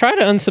would try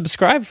to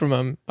unsubscribe from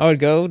them. I would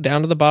go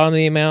down to the bottom of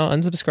the email,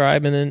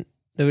 unsubscribe, and then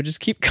they would just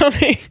keep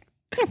coming.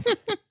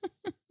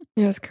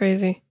 It was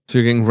crazy. So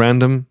you're getting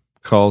random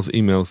calls,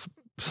 emails,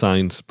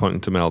 signs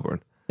pointing to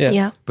Melbourne,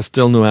 Yeah. but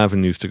still no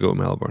avenues to go to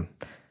Melbourne.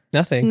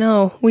 Nothing.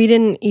 No, we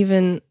didn't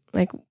even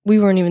we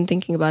weren't even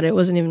thinking about it. It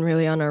wasn't even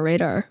really on our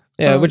radar.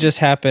 Yeah, it would just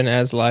happen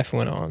as life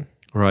went on.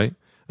 Right?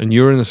 And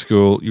you're in a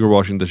school, you're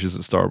washing dishes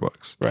at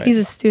Starbucks. Right. He's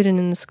a student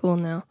in the school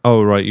now.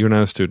 Oh, right. You're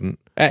now a student.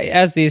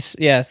 As these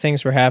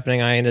things were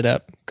happening, I ended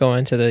up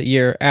going to the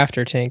year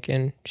after Tink,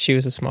 and she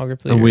was a small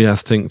group leader. And we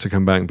asked Tink to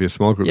come back and be a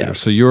small group Yeah. leader.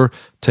 So you're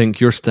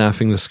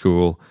staffing the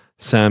school.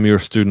 Sam, you're a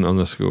student on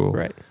the school.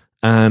 Right.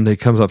 And it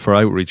comes up for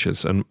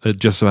outreaches. And it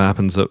just so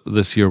happens that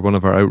this year, one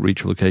of our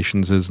outreach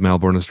locations is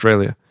Melbourne,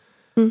 Australia.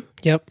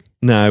 Yep.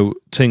 Now,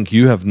 Tink,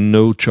 you have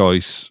no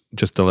choice,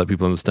 just to let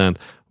people understand,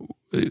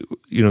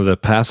 you know, the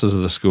pastors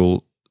of the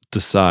school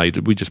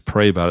decide, we just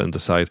pray about it and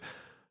decide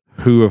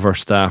who of our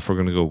staff are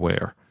going to go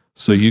where.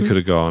 So you could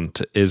have gone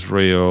to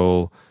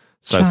Israel,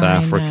 South China,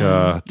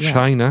 Africa, yeah.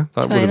 China.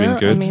 That would have been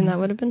good. I mean, that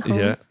would have been home.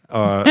 Yeah,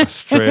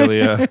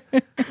 Australia,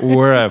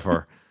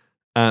 wherever.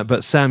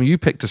 But Sam, you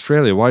picked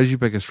Australia. Why did you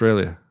pick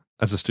Australia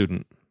as a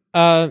student?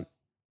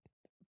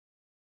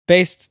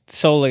 Based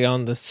solely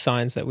on the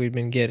signs that we'd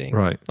been getting.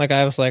 Right. Like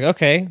I was like,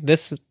 okay,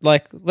 this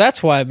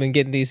that's why I've been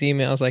getting these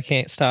emails I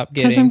can't stop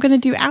Because getting. I'm going to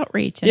do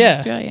outreach in Yeah.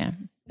 Australia.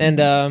 And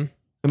And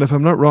if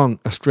I'm not wrong,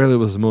 Australia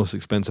was the most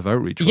expensive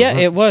outreach. yeah,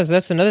 wasn't it was.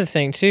 That's another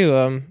thing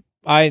too.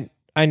 I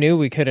I knew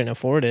we couldn't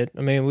afford it.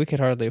 I mean, we could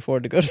hardly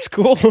afford to go to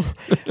school.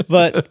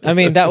 But I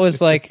mean, that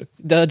was like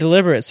the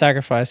deliberate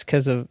sacrifice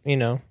because of,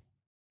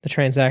 the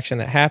transaction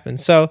that happened.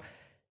 So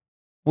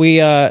we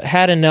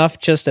had enough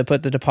just to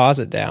put the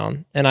deposit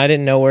down, and I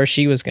didn't know where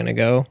she was going to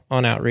go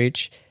on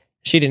outreach.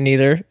 She didn't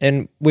either.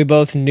 And we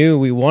both knew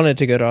we wanted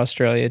to go to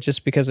Australia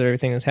just because of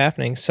everything that's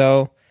happening.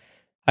 So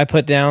I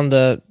put down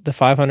the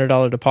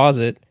 $500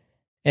 deposit,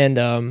 and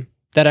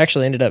that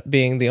actually ended up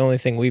being the only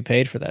thing we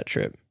paid for that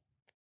trip.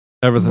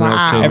 Everything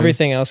else came in?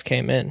 Everything else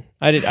came in.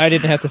 I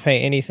didn't have to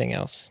pay anything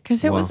else.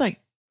 Because it was like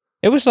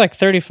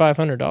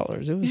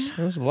 $3,500.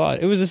 It was a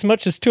lot. It was as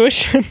much as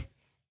tuition.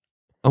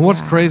 And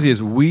what's crazy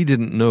is we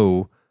didn't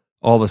know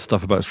all this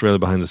stuff about Australia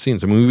behind the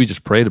scenes. I mean, we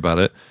just prayed about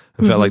it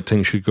and felt like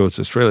things should go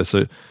to Australia.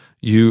 So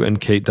you and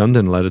Kate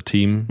Dundon led a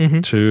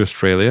team to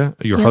Australia.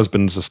 Your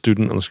husband's a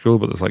student in the school,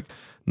 but there's like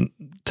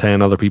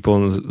 10 other people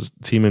in the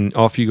team, and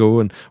off you go.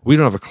 And we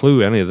don't have a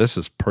clue any of this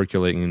is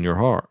percolating in your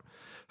heart.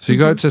 So you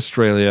go out to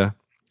Australia,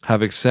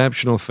 have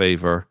exceptional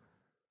favor.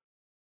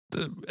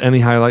 Any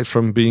highlights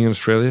from being in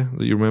Australia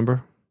that you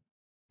remember?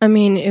 I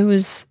mean, it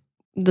was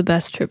the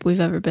best trip we've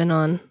ever been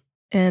on.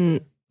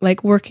 And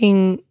like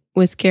working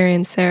with Gary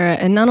and Sarah,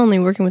 and not only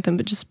working with them,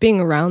 but just being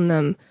around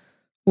them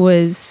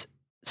was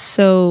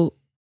so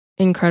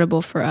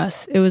incredible for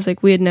us. It was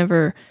like we had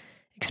never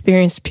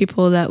experienced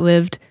people that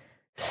lived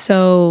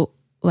so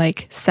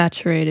like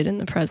saturated in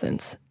the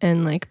presence,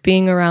 and like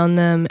being around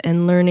them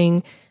and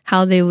learning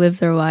how they live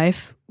their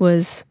life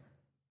was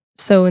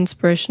so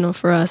inspirational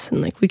for us.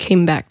 And like we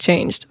came back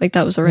changed. Like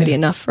that was already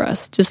enough for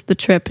us. Just the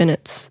trip in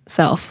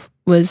itself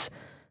was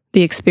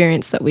the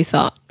experience that we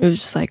thought. It was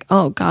just like,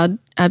 oh, God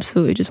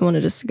absolutely just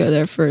wanted us to go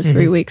there for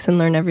 3 weeks and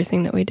learn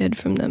everything that we did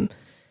from them.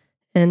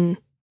 And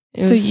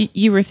so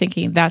you were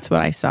thinking, that's what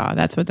I saw.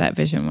 That's what that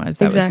vision was.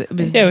 That exactly.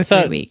 was we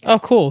thought, 3 weeks. Oh,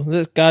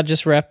 cool. God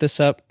just wrapped this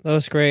up. That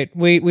was great.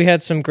 We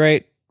had some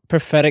great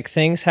prophetic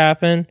things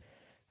happen.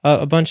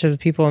 A bunch of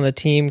people on the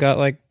team got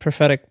like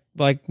prophetic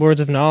like words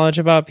of knowledge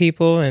about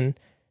people, and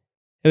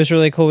it was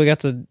really cool. We got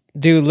to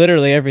do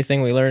literally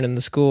everything we learned in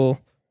the school,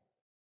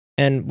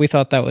 and we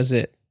thought that was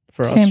it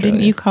for Sam, Australia.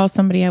 didn't you call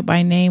somebody out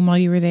by name while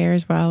you were there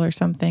as well, or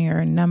something, or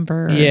a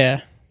number?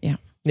 Yeah,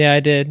 I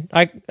did.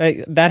 I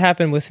that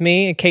happened with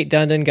me. And Kate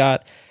Dundon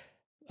got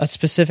a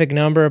specific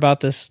number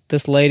about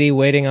this lady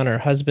waiting on her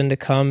husband to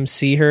come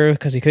see her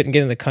because he couldn't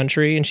get in the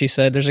country, and she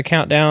said there's a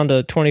countdown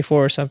to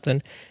 24 or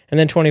something, and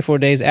then 24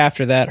 days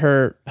after that,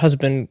 her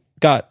husband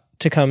got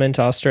to come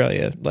into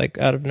Australia like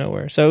out of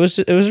nowhere. So it was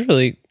a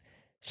really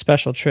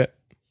special trip.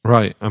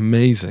 Right,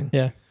 amazing.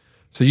 Yeah.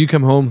 So you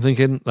come home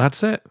thinking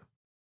that's it.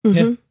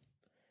 Yeah.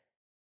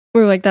 We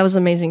were like, that was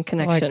an amazing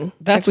connection. Like,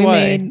 that's like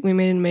why we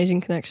made an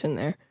amazing connection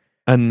there.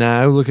 And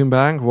now looking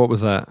back, what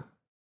was that?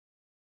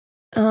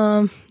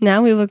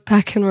 Now we look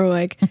back and we're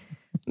like,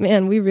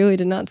 man, we really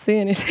did not see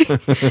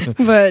anything.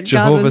 But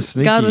God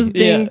was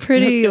being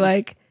pretty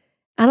like,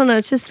 I don't know.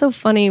 It's just so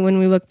funny when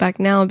we look back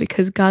now,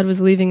 because God was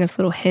leaving us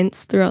little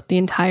hints throughout the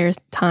entire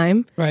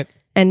time. Right.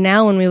 And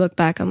now when we look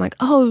back, I'm like,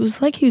 oh, it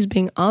was like he was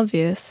being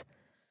obvious,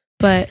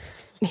 but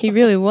he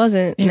really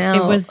wasn't.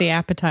 Now it was the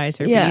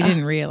appetizer, but you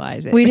didn't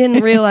realize it. We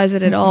didn't realize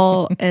it at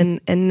all.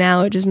 And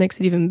now it just makes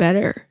it even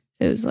better.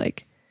 It was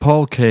like,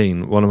 Paul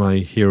Cain, one of my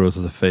heroes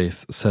of the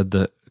faith, said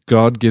that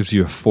God gives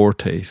you a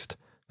foretaste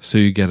so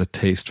you get a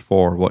taste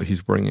for what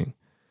he's bringing.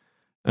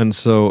 And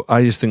so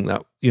I just think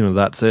that,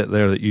 that's it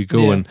there, that you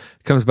go and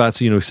it comes back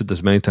to, we said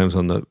this many times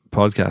on the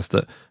podcast,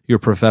 that your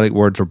prophetic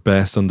words are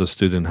best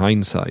understood in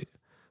hindsight.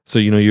 So,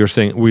 you're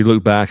saying we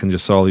look back and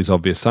just saw these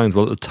obvious signs.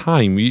 Well, at the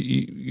time,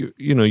 you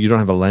don't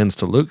have a lens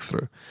to look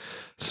through.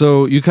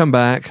 So you come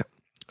back,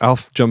 I'll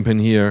jump in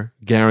here,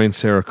 Gary and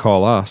Sarah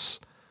call us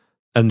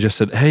and just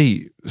said,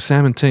 hey,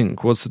 Sam and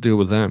Tink, what's the deal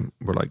with them?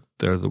 We're like,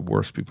 they're the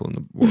worst people in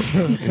the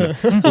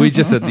world. We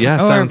just said, yeah,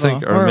 Sam and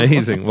Tink are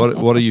amazing.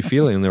 What are you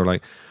feeling? And they were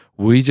like,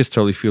 we just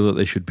totally feel that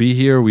they should be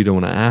here. We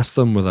don't want to ask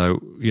them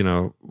without,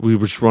 we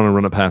just want to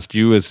run it past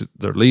you as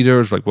their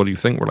leaders. Like, what do you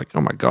think? We're like,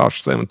 oh my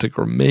gosh, Sam and Tink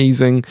are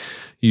amazing.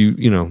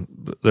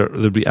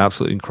 They'd be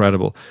absolutely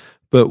incredible.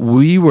 But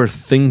we were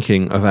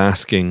thinking of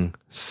asking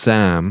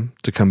Sam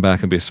to come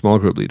back and be a small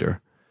group leader.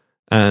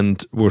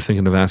 And we're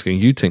thinking of asking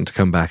you, Tink, to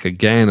come back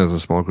again as a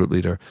small group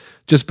leader,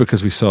 just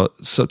because we saw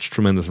such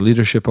tremendous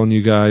leadership on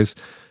you guys.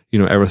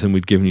 Everything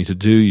we'd given you to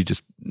do, you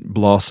just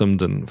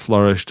blossomed and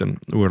flourished. And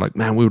we were like,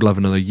 man, we would love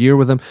another year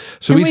with them.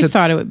 So we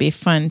thought it would be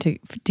fun to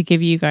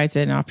give you guys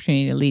an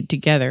opportunity to lead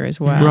together as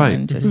well. Right.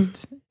 And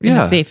just in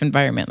a safe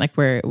environment, like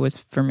where it was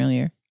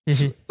familiar.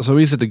 So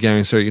we said to Gary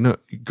and Sarah,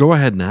 go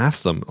ahead and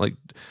ask them, like,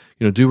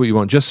 do what you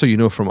want. Just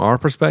so from our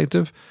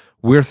perspective,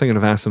 we're thinking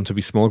of asking them to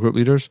be small group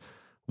leaders.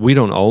 We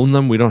don't own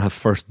them. We don't have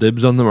first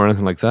dibs on them or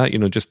anything like that.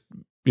 Just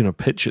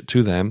pitch it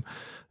to them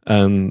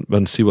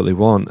and see what they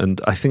want.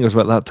 And I think it was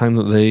about that time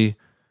that they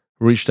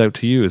reached out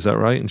to you. Is that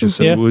right? And just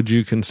said, would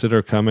you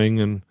consider coming?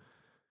 And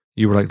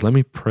you were like, let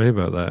me pray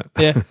about that.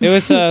 Yeah. It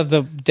was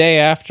the day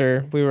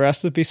after we were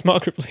asked to be small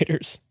group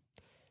leaders.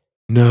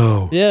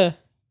 No. Yeah.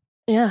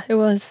 Yeah, it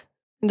was.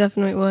 It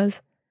definitely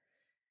was.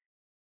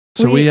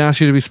 So we asked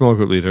you to be small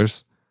group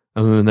leaders,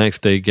 and then the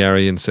next day,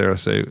 Gary and Sarah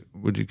say,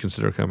 "Would you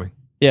consider coming?"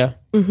 Yeah.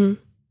 Mm-hmm.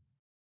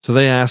 So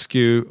they ask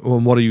you, "Well,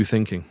 what are you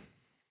thinking?"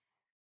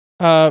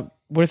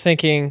 We're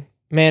thinking,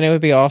 man, it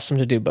would be awesome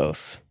to do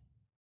both.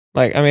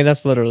 Like, I mean,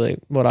 that's literally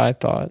what I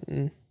thought,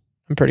 and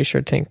I'm pretty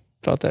sure Tink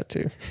thought that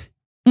too.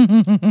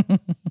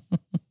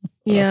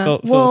 Yeah.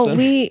 Well,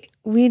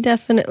 we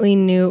definitely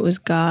knew it was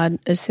God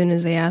as soon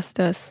as they asked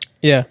us.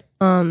 Yeah.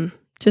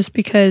 Just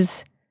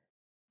because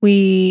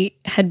we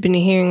had been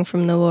hearing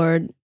from the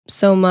Lord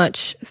so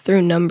much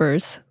through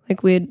numbers.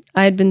 Like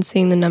I had been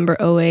seeing the number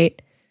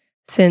 08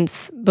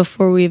 since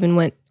before we even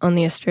went on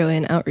the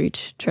Australian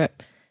outreach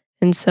trip.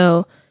 And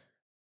so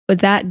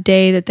with that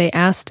day that they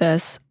asked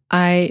us,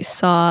 I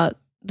saw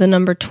the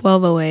number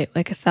 1208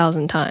 like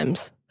 1,000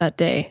 times that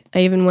day. I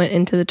even went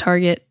into the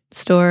Target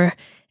store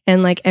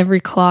and like every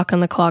clock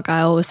on the clock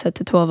aisle was set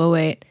to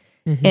 1208.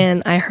 Mm-hmm.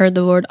 And I heard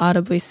the Lord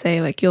audibly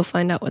say, like, you'll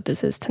find out what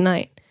this is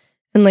tonight.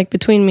 And like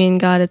between me and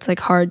God, it's like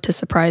hard to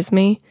surprise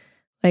me,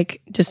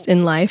 like just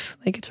in life.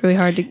 Like it's really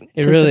hard to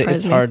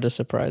surprise me. Hard to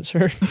surprise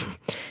her.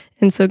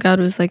 And so God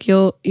was like,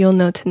 you'll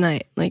know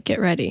tonight, like get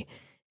ready.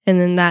 And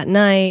then that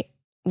night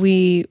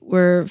we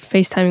were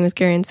FaceTiming with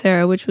Gary and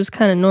Sarah, which was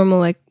kind of normal.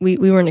 Like we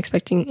weren't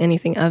expecting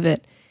anything of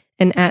it.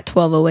 And at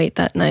 12:08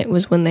 that night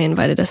was when they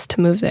invited us to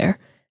move there.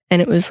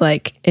 And it was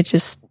like,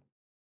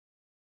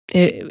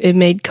 it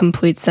made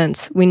complete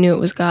sense. We knew it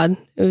was God.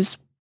 It was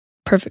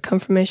perfect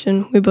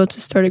confirmation. We both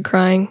just started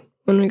crying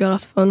when we got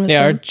off the phone with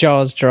them. Our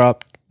jaws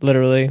dropped,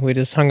 literally. We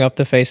just hung up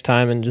the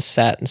FaceTime and just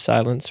sat in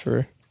silence for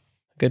a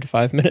good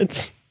 5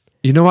 minutes.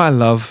 You know what I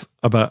love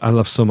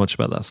so much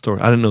about that story?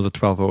 I didn't know the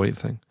 1208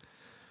 thing.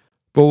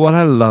 But what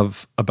I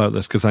love about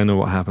this, because I know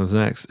what happens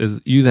next,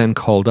 is you then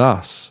called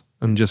us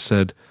and just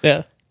said,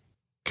 yeah,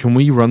 can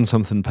we run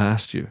something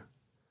past you?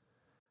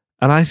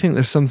 And I think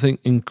there's something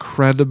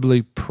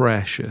incredibly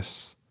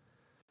precious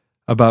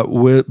about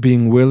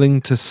being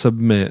willing to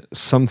submit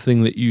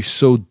something that you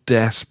so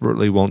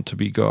desperately want to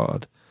be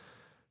God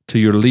to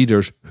your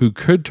leaders who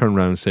could turn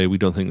around and say, we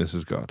don't think this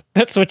is God.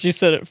 That's what you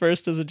said at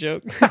first as a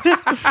joke.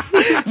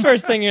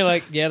 First thing you're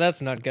like, yeah,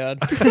 that's not God.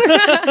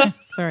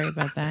 Sorry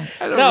about that.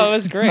 No, it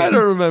was great. I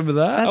don't remember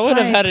that. I wouldn't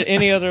have had it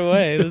any other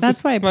way.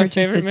 That's why I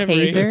purchased the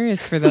taser,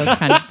 is for those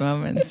kind of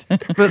moments.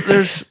 But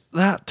there's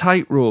that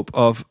tightrope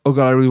of, oh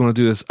God, I really want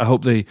to do this. I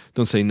hope they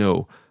don't say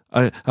no.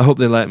 I hope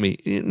they let me.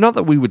 Not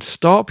that we would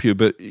stop you,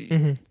 but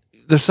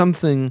there's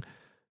something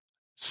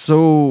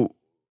so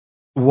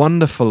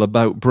wonderful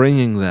about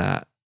bringing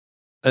that.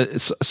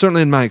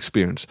 Certainly in my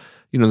experience,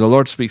 the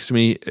Lord speaks to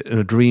me in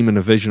a dream, in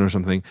a vision or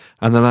something,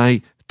 and then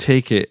I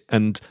take it,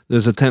 and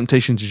there's a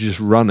temptation to just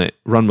run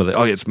with it.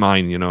 Oh, it's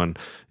mine, and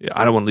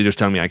I don't want leaders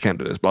telling me I can't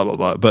do this, blah, blah,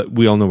 blah. But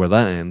we all know where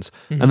that ends.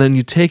 Mm-hmm. And then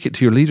you take it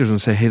to your leaders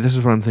and say, hey, this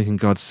is what I'm thinking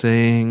God's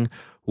saying.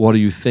 What do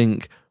you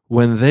think?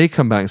 When they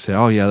come back and say,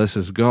 oh yeah, this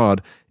is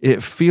God,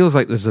 it feels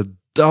like there's a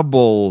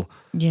double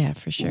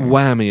for sure.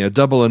 whammy, a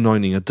double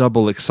anointing, a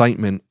double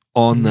excitement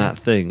on that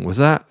thing. Was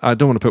that, I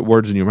don't want to put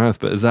words in your mouth,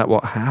 but is that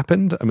what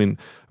happened? I mean,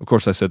 of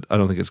course I said, I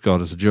don't think it's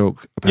God as a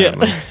joke,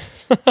 apparently.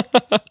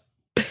 Yeah.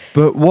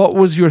 But what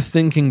was your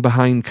thinking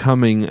behind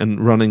coming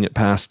and running it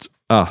past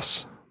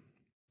us?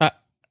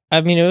 I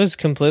mean, it was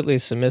completely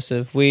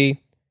submissive. We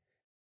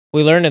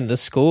learned in the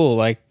school,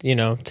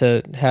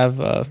 to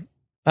have,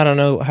 I don't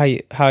know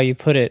how you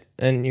put it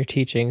in your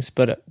teachings,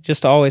 but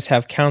just always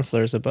have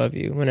counselors above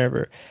you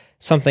whenever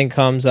something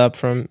comes up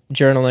from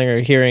journaling or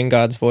hearing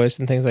God's voice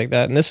and things like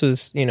that. And this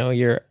was, a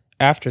year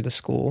after the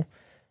school.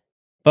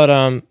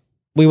 But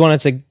we wanted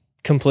to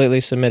completely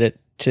submit it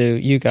to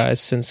you guys,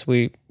 since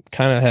we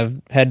kind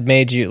of had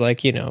made you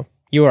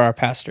you are our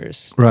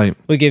pastors. Right.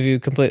 We give you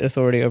complete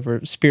authority over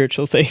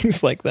spiritual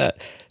things like that.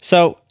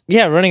 So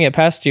yeah, running it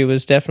past you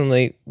was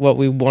definitely what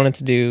we wanted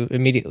to do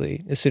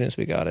immediately as soon as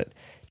we got it,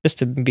 just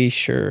to be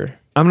sure.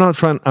 I'm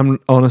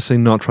honestly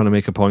not trying to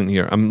make a point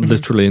here. I'm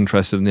literally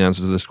interested in the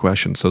answer to this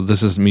question. So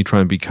this is me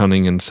trying to be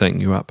cunning and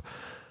setting you up.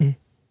 Mm.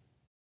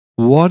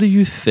 What do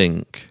you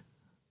think,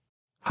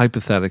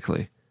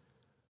 hypothetically,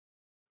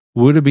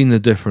 would have been the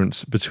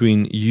difference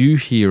between you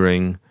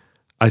hearing,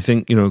 I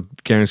think,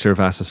 Gary and Sarah have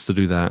asked us to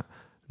do that,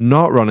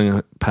 not running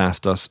it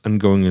past us and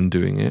going and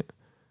doing it,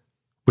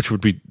 which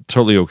would be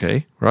totally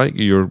okay, right?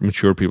 You're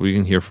mature people, you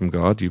can hear from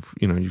God.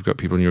 You've got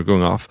people and you're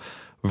going off.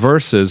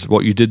 Versus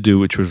what you did do,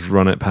 which was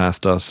run it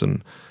past us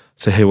and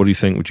say, hey, what do you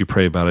think? Would you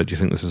pray about it? Do you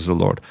think this is the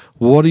Lord?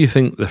 What do you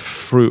think the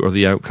fruit or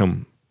the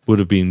outcome would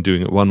have been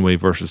doing it one way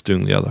versus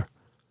doing the other?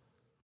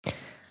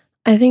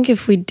 I think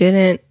if we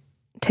didn't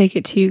take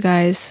it to you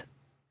guys,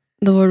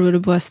 the Lord would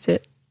have blessed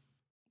it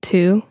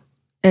too.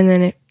 And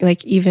then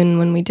even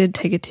when we did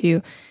take it to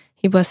you,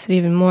 he blessed it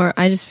even more.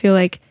 I just feel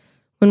like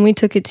when we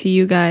took it to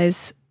you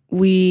guys,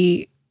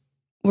 we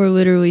were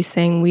literally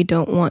saying we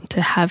don't want to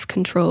have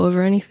control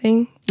over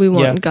anything. We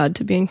want God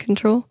to be in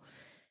control.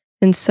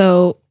 And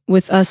so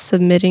with us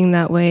submitting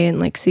that way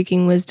and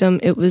seeking wisdom,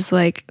 it was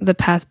like the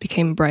path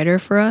became brighter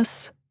for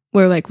us,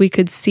 where we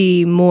could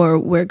see more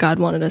where God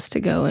wanted us to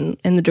go and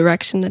the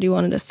direction that he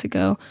wanted us to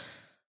go,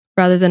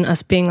 rather than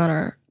us being on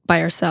our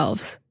by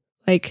ourselves.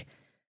 Like,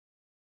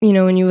 you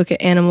know, when you look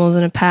at animals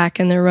in a pack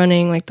and they're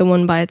running, like the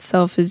one by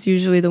itself is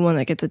usually the one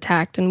that gets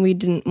attacked. And we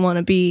didn't want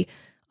to be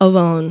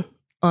alone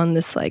on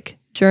this like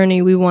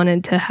journey. We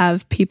wanted to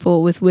have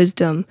people with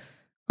wisdom,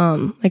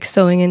 like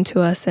sowing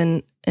into us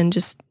and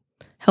just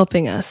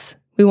helping us.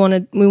 We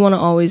want to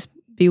always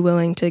be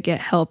willing to get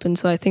help. And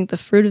so I think the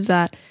fruit of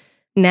that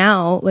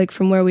now, like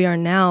from where we are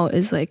now,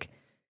 is like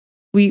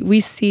we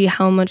see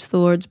how much the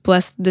Lord's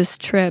blessed this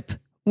trip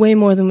way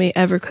more than we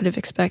ever could have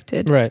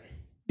expected. Right.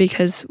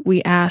 Because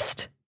we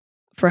asked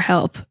for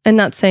help. And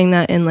not saying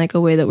that in like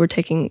a way that we're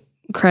taking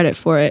credit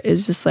for it.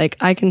 Is just like,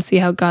 I can see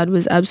how God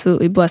was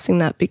absolutely blessing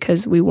that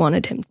because we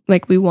wanted him,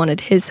 like we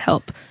wanted his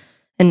help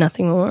and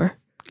nothing more.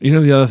 You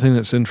know, the other thing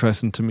that's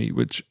interesting to me,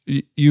 which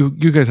you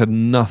guys had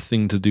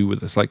nothing to do with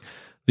this. Like,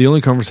 the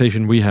only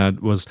conversation we had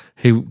was,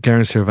 hey,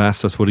 Gareth here have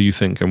asked us, what do you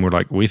think? And we're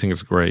like, we think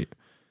it's great.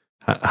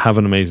 Have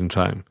an amazing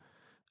time.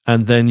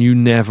 And then you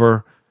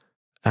never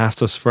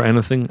asked us for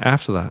anything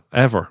after that,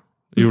 ever.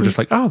 You were just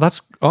like, oh,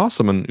 that's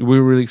awesome. And we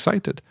were really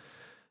excited.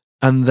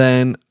 And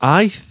then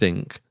I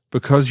think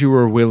because you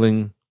were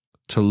willing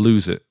to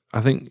lose it,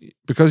 I think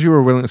because you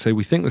were willing to say,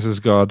 we think this is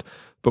God,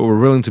 but we're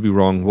willing to be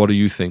wrong. What do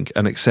you think?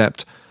 And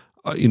accept,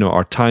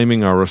 our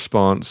timing, our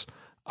response.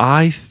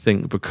 I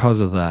think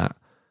because of that,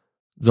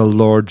 the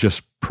Lord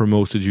just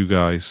promoted you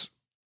guys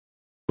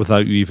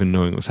without you even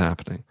knowing it was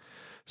happening.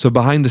 So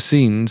behind the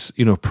scenes,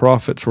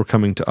 prophets were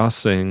coming to us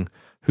saying,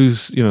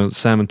 who's,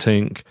 Sam and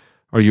Tink?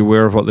 Are you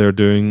aware of what they're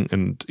doing?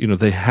 And,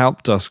 they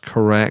helped us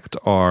correct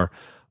our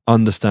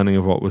understanding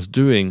of what was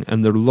doing.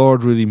 And the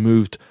Lord really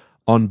moved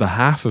on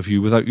behalf of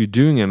you without you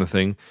doing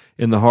anything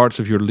in the hearts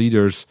of your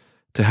leaders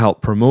to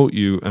help promote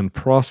you and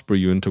prosper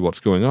you into what's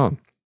going on.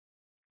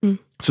 Mm.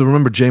 So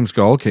remember, James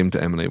Gall came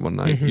to Emanate one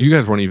night. Mm-hmm. You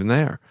guys weren't even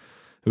there.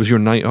 It was your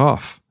night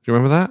off. Do you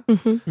remember that?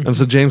 Mm-hmm. And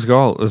so James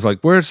Gall is like,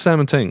 where's Sam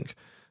and Tink?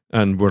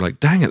 And we're like,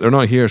 dang it, they're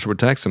not here. So we're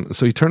texting. And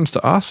so he turns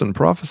to us and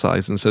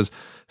prophesies and says,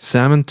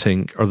 Sam and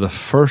Tink are the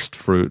first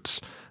fruits,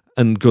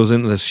 and goes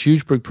into this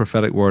huge big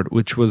prophetic word,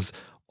 which was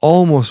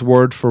almost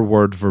word for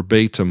word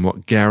verbatim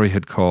what Gary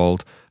had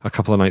called a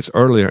couple of nights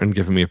earlier and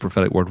given me a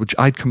prophetic word, which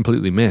I'd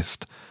completely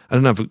missed. I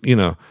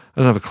didn't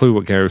have a clue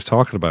what Gary was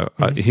talking about.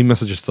 Mm-hmm. He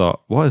must have just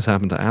thought, what has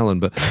happened to Alan?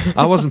 But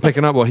I wasn't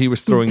picking up what he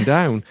was throwing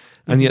down.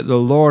 And yet the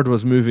Lord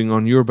was moving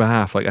on your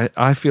behalf. Like,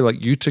 I feel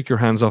like you took your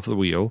hands off the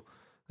wheel.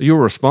 You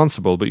were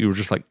responsible, but you were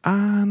just like,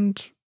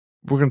 and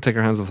we're going to take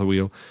our hands off the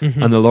wheel.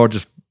 Mm-hmm. And the Lord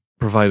just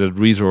provided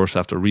resource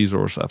after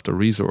resource after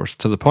resource,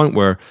 to the point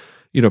where,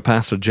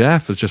 Pastor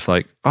Jeff is just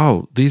like,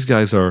 oh, these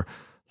guys are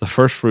the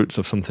first fruits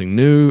of something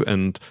new,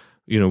 and,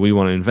 we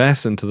want to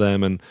invest into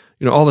them. And,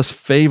 all this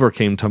favor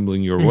came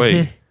tumbling your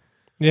way.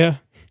 Yeah.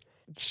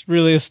 It's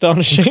really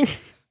astonishing.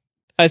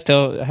 I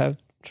still have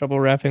trouble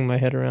wrapping my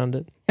head around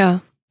it. Yeah.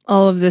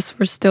 All of this,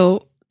 we're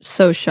still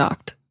so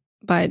shocked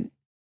by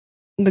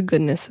the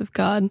goodness of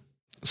God.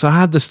 So I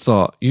had this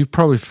thought. You've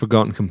probably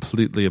forgotten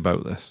completely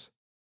about this.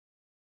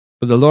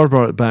 But the Lord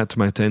brought it back to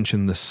my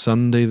attention the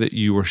Sunday that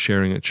you were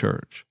sharing at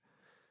church.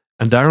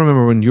 And I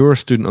remember when you were a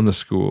student on the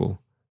school,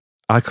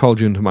 I called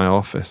you into my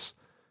office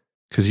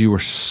because you were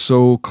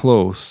so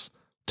close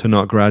to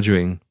not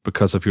graduating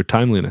because of your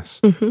timeliness.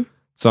 Mm-hmm.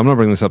 So I'm not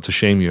bringing this up to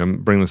shame you.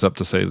 I'm bringing this up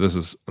to say this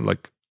is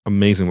like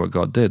amazing what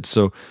God did.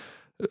 So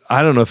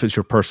I don't know if it's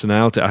your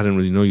personality. I didn't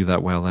really know you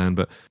that well then,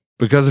 but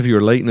because of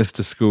your lateness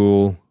to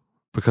school,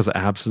 because of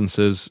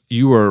absences,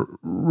 you were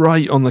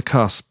right on the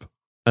cusp.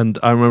 And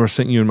I remember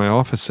sitting you in my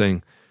office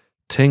saying,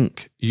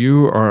 Tink,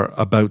 you are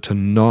about to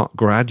not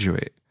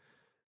graduate.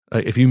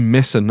 If you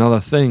miss another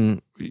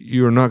thing,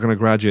 you're not going to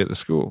graduate the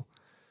school.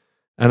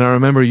 And I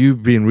remember you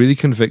being really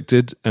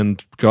convicted,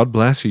 and God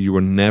bless you, you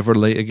were never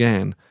late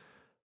again.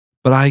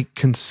 But I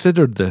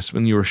considered this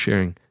when you were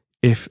sharing.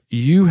 If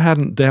you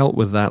hadn't dealt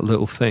with that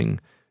little thing,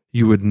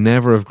 you would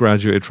never have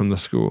graduated from the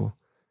school,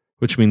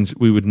 which means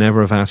we would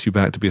never have asked you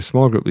back to be a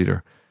small group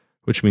leader,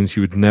 which means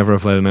you would never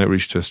have led an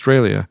outreach to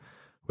Australia,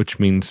 which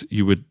means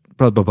you would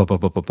blah, blah, blah, blah,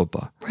 blah, blah,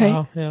 blah. Right.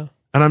 Wow, yeah.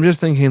 And I'm just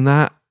thinking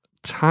that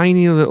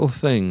tiny little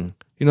thing,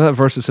 that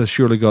verse that says,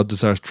 surely God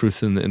desires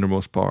truth in the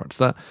innermost parts,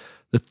 that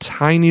the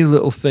tiny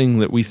little thing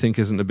that we think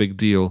isn't a big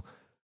deal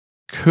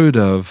could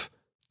have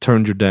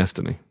turned your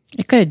destiny.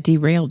 It could have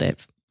derailed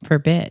it for a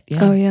bit. Yeah.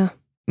 Oh, yeah.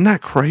 Isn't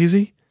that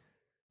crazy?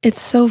 It's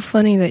so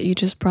funny that you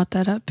just brought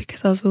that up,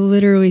 because I was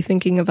literally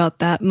thinking about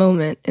that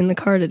moment in the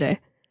car today.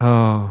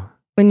 Oh.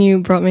 When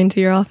you brought me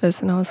into your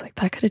office, and I was like,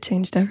 that could have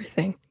changed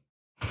everything.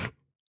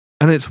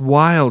 And it's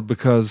wild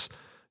because,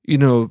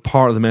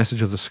 part of the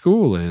message of the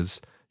school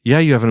is, yeah,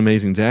 you have an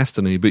amazing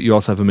destiny, but you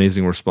also have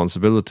amazing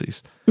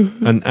responsibilities.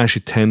 Mm-hmm. And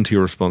actually tend to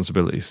your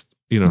responsibilities.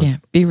 Yeah,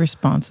 be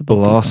responsible.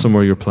 Blossom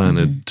where you're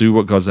planted. Do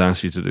what God's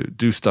asked you to do.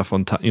 Do stuff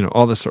on time,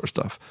 all this sort of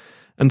stuff.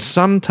 And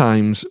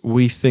sometimes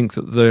we think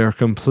that they're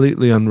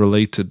completely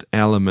unrelated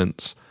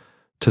elements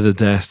to the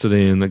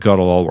destiny and that God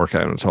will all work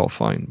out and it's all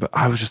fine. But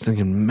I was just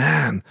thinking,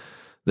 man,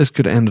 this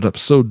could have ended up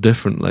so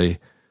differently.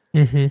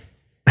 Mm-hmm.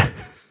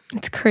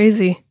 It's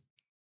crazy.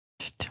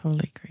 It's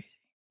totally crazy.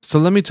 So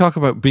let me talk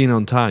about being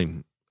on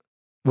time.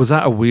 Was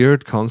that a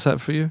weird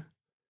concept for you?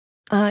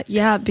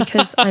 Yeah,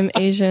 because I'm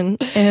Asian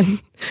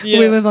and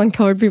we live on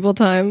colored people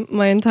time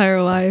my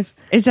entire life.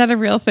 Is that a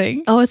real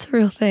thing? Oh, it's a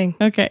real thing.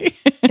 Okay.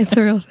 It's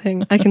a real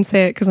thing. I can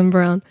say it because I'm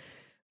brown.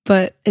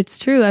 But it's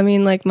true. I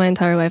mean, like my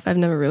entire life, I've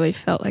never really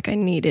felt like I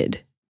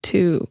needed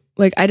to,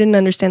 like, I didn't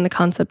understand the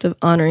concept of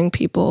honoring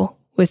people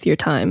with your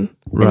time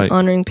Right. and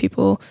honoring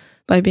people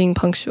by being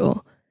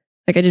punctual.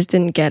 Like, I just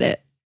didn't get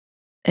it.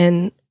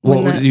 And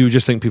when You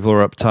just think people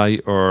are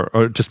uptight or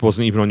it just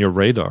wasn't even on your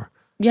radar?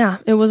 yeah,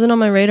 it wasn't on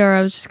my radar.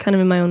 I was just kind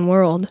of in my own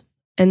world.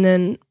 And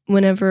then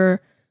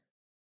whenever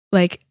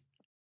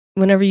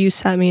you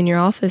sat me in your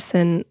office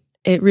and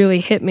it really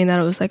hit me that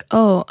it was like,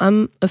 oh,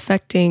 I'm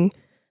affecting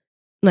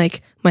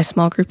like my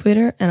small group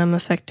leader and I'm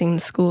affecting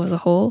the school as a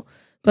whole,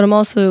 but I'm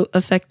also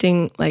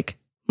affecting like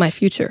my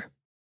future.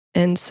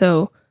 And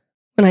so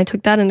when I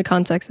took that into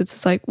context, it's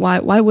just like, why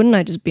wouldn't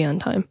I just be on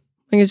time?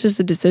 Like, it's just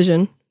a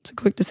decision. It's a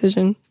quick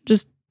decision.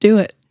 Just do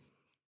it.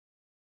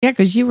 Yeah,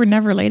 because you were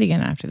never late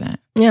again after that.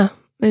 Yeah.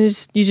 I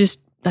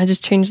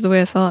just changed the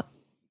way I thought.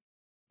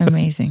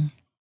 Amazing.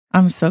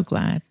 I'm so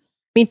glad.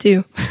 Me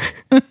too.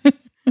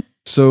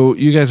 So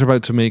you guys are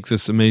about to make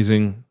this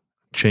amazing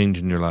change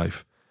in your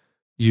life.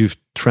 You've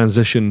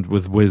transitioned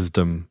with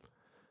wisdom.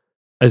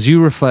 As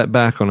you reflect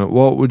back on it,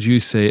 what would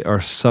you say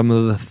are some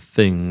of the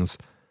things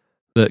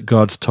that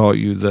God's taught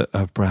you that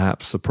have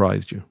perhaps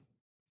surprised you?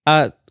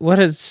 What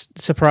has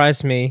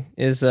surprised me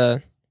is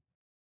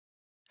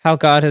how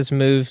God has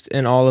moved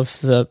in all of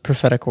the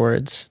prophetic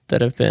words that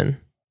have been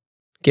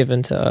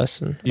given to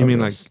us. And You mean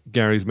like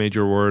Gary's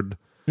major word?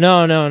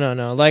 No.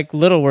 Like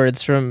little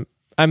words from,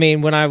 I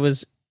mean, when I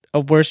was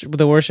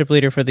the worship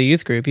leader for the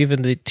youth group,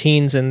 even the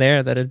teens in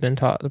there that had been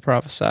taught to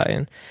prophesy,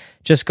 and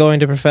just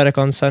going to prophetic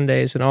on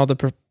Sundays and all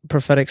the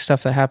prophetic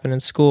stuff that happened in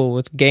school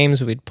with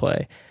games we'd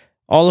play.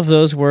 All of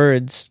those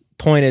words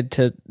pointed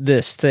to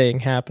this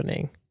thing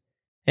happening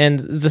and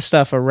the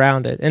stuff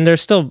around it. And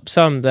there's still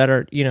some that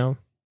are,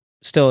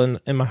 still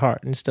in my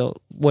heart and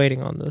still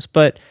waiting on those.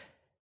 But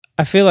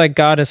I feel like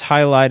God has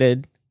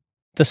highlighted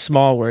the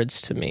small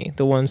words to me,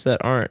 the ones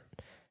that aren't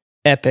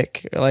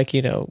epic, like,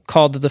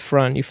 called to the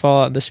front, you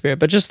fall out in the spirit,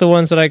 but just the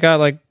ones that I got,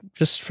 like,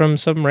 just from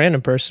some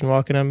random person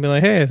walking up and be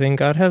like, hey, I think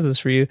God has this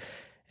for you.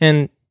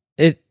 And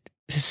it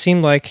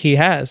seemed like he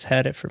has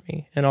had it for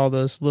me in all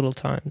those little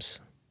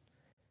times.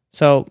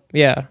 So,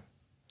 yeah.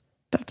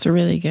 That's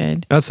really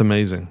good. That's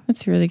amazing.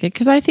 That's really good.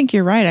 Because I think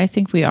you're right. I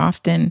think we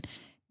often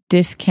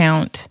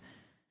discount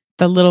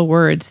the little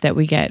words that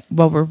we get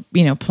while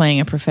we're, playing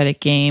a prophetic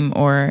game,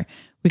 or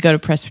we go to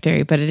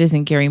Presbytery, but it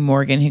isn't Gary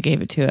Morgan who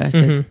gave it to us.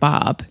 Mm-hmm. It's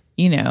Bob,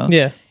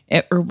 Yeah.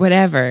 Or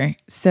whatever.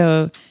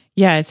 So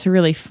yeah, it's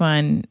really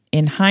fun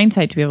in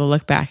hindsight to be able to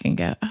look back and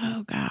go,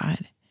 oh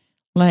God,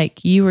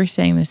 like you were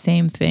saying the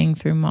same thing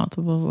through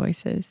multiple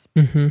voices.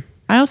 Mm-hmm.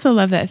 I also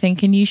love that thing.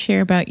 Can you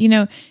share about,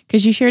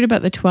 because you shared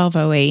about the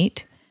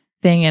 1208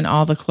 thing and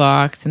all the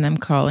clocks and them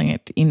calling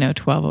it,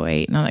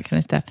 1208 and all that kind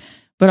of stuff,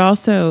 but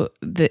also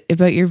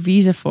about your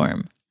visa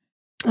form.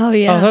 Oh,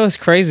 yeah. Oh, that was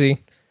crazy.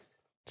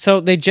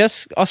 So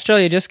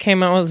Australia just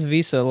came out with a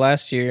visa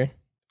last year,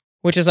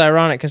 which is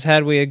ironic because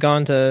had we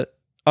gone to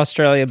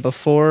Australia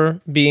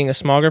before being a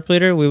small group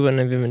leader, we wouldn't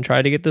have even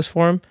tried to get this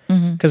form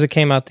because it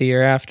came out the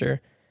year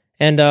after.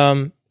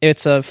 And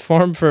it's a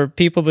form for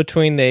people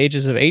between the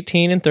ages of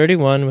 18 and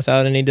 31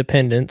 without any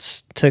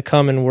dependents to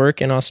come and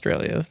work in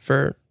Australia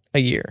for a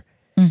year.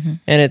 Mm-hmm.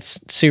 And it's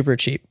super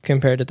cheap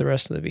compared to the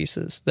rest of the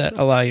visas that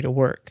allow you to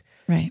work.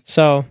 Right.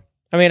 So,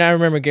 I mean, I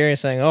remember Gary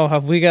saying, oh,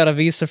 have we got a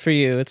visa for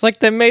you? It's like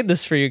they made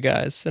this for you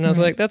guys. And I was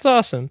like, that's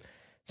awesome.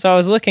 So I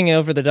was looking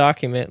over the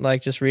document,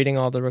 like just reading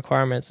all the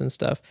requirements and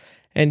stuff.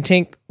 And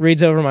Tink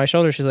reads over my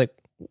shoulder. She's like,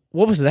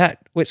 what was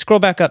that? Wait, scroll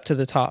back up to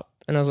the top.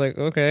 And I was like,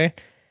 okay.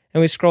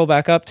 And we scroll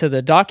back up to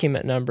the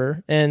document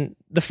number. And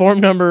the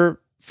form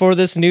number for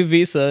this new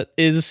visa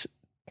is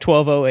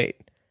 1208.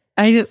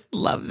 I just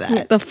love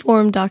that. The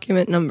form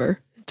document number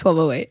is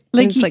 1208.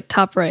 Like it's like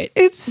top right.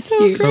 It's so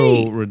huge.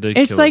 great. So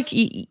ridiculous. It's like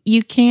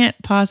you can't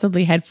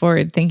possibly head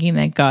forward thinking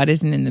that God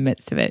isn't in the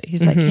midst of it.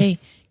 He's like, hey,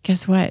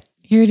 guess what?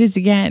 Here it is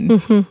again.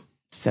 Mm-hmm.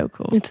 So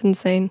cool. It's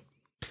insane.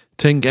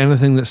 Tink,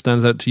 anything that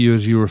stands out to you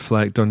as you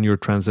reflect on your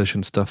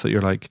transition stuff that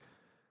you're like,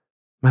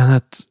 man,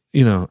 that's,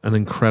 an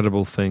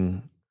incredible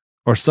thing,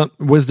 or some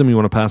wisdom you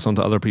want to pass on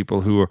to other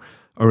people who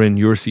are in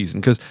your season?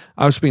 Because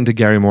I was speaking to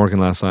Gary Morgan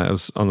last night. I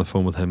was on the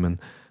phone with him and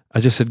I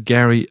just said,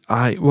 Gary,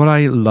 what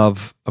I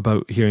love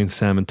about hearing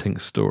Sam and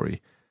Tink's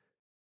story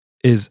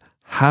is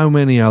how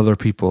many other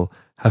people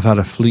have had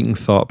a fleeting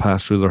thought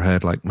pass through their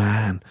head like,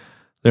 man,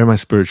 they're my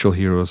spiritual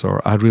heroes,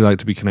 or I'd really like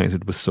to be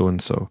connected with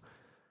so-and-so.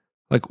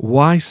 Like,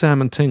 why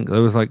Sam and Tink?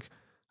 There was like,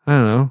 I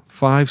don't know,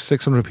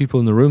 500-600 people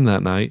in the room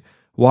that night.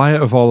 Why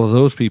out of all of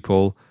those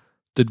people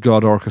did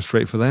God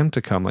orchestrate for them to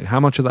come? Like,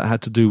 how much of that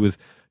had to do with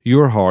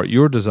your heart,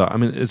 your desire? I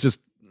mean,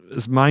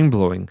 it's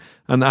mind-blowing.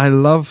 And I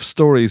love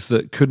stories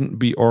that couldn't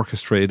be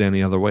orchestrated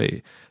any other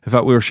way. In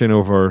fact, we were sharing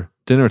over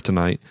dinner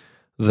tonight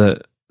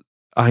that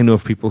I know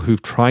of people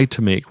who've tried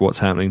to make what's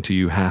happening to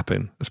you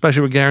happen,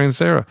 especially with Gary and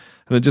Sarah,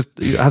 and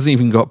it hasn't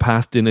even got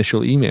past the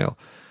initial email.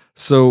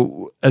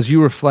 So as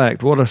you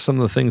reflect, what are some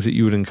of the things that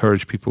you would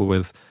encourage people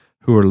with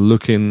who are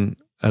looking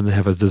and they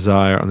have a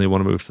desire and they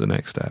want to move to the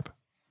next step?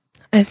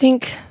 I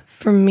think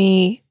for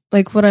me,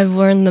 like what I've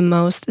learned the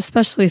most,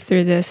 especially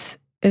through this,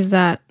 is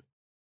that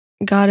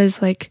God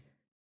is like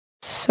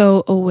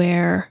so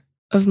aware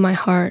of my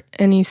heart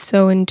and he's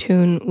so in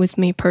tune with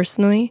me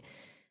personally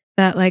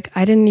that like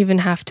I didn't even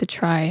have to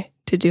try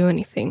to do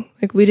anything.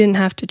 Like we didn't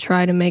have to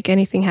try to make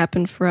anything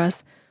happen for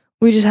us.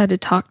 We just had to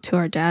talk to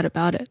our dad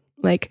about it.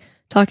 Like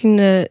talking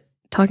to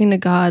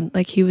God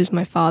like he was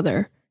my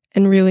father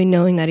and really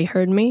knowing that he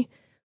heard me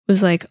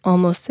was like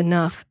almost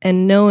enough,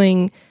 and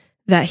knowing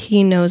that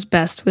he knows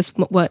best with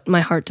what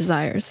my heart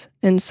desires.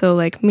 And so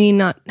like me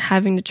not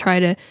having to try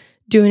to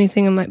do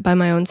anything by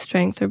my own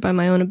strength or by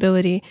my own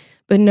ability,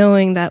 but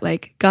knowing that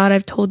like, God,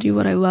 I've told you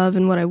what I love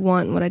and what I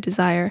want and what I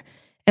desire.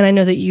 And I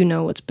know that you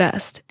know what's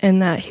best,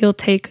 and that he'll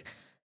take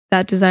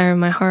that desire in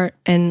my heart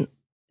and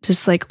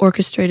just like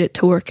orchestrate it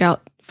to work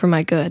out for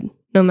my good,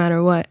 no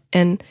matter what.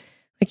 And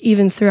like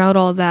even throughout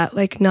all that,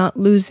 like not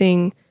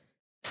losing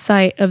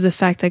sight of the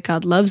fact that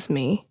God loves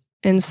me.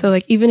 And so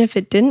like even if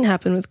it didn't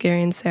happen with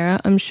Gary and Sarah,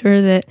 I'm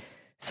sure that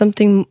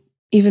something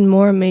even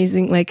more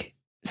amazing, like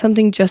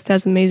something just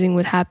as amazing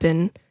would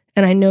happen.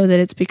 And I know that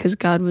it's because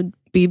God would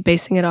be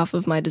basing it off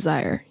of my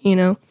desire, you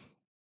know?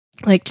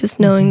 Like just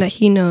knowing that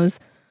he knows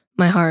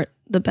my heart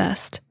the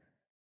best,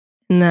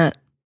 and that,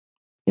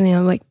 you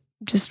know, like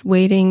just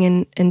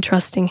waiting and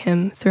trusting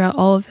him throughout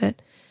all of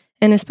it.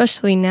 And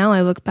especially now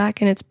I look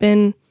back and it's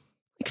been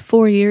like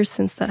 4 years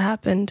since that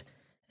happened.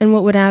 And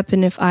what would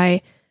happen if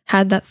I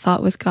had that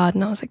thought with God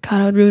and I was like,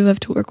 God, I would really love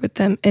to work with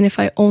them. And if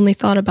I only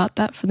thought about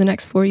that for the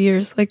next 4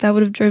 years, like that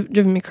would have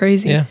driven me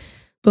crazy. Yeah.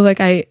 But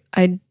like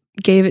I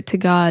gave it to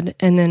God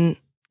and then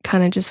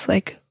kind of just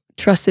like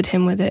trusted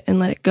him with it and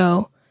let it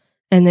go.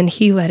 And then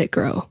he let it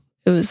grow.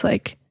 It was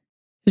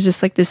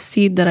just like this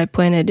seed that I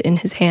planted in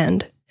his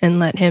hand and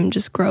let him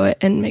just grow it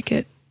and make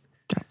it.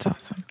 That's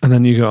awesome. And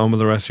then you go on with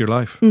the rest of your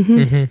life. Mm-hmm.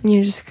 Mm-hmm.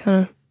 You just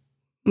kind of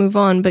move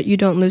on, but you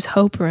don't lose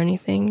hope or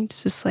anything.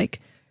 It's just like,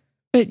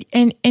 But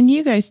and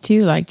you guys too,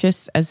 like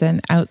just as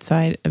an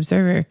outside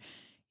observer,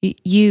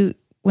 you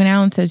when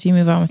Alan says you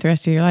move on with the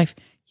rest of your life,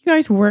 you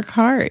guys work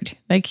hard.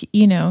 Like,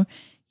 you know,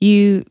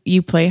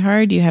 you play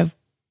hard, you have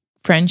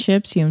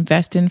friendships, you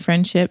invest in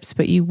friendships,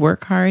 but you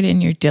work hard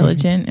and you're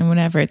diligent and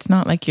whatever. It's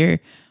not like you're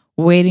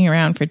waiting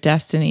around for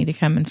destiny to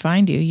come and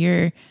find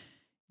you.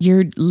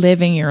 You're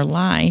living your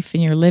life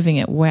and you're living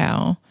it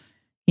well,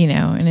 you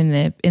know, and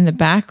in the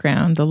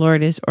background, the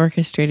Lord is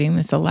orchestrating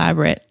this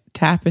elaborate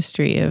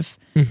tapestry of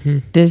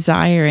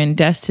desire and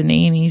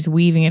destiny, and he's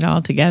weaving it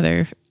all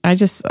together. I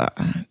just,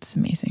 it's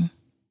amazing.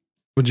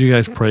 Would you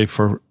guys pray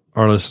for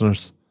our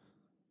listeners?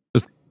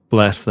 Just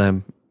bless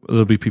them.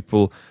 There'll be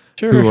people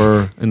who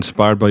are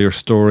inspired by your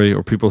story,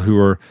 or people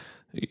who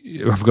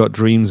have got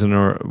dreams and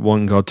are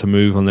wanting God to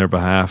move on their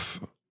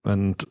behalf,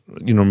 and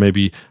you know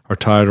maybe are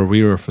tired or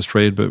weary or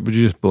frustrated. But would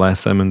you just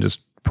bless them and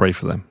just pray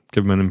for them?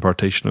 Give them an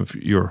impartation of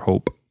your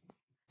hope.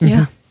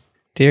 yeah.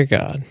 Dear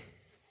God,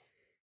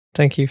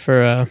 thank you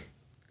for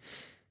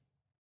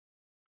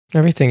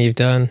everything you've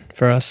done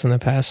for us in the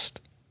past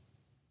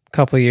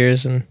couple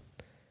years and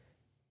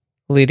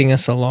leading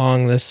us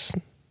along this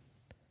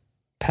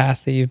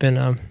path that you've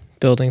been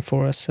building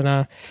for us. And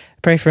I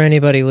pray for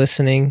anybody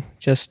listening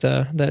just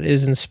that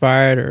is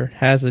inspired or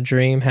has a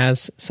dream,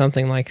 has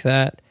something like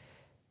that,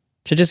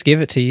 to just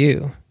give it to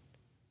you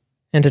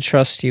and to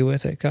trust you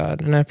with it,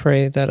 God. And I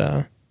pray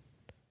that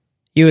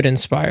you would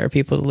inspire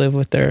people to live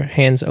with their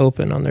hands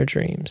open on their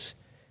dreams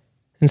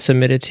and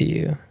submitted to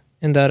you,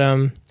 and that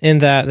in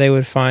that they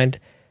would find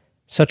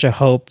such a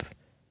hope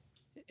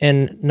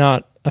and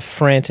not a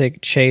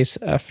frantic chase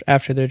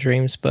after their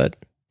dreams, but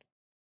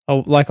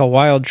like a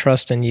wild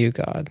trust in you,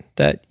 God,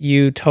 that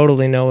you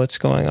totally know what's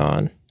going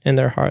on in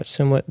their hearts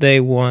and what they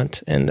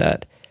want, and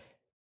that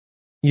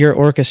you're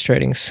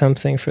orchestrating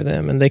something for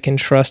them, and they can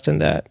trust in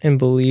that and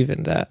believe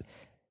in that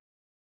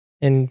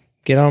and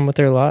get on with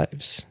their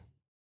lives.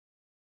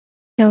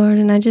 Yeah, Lord,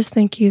 and I just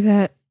thank you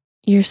that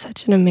you're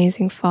such an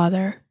amazing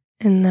Father,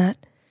 and that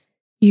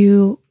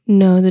you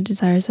know the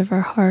desires of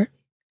our heart,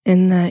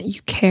 and that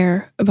you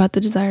care about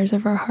the desires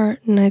of our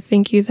heart. And I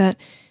thank you that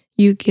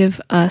you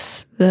give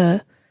us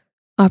the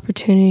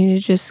opportunity to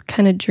just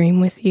kind of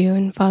dream with you.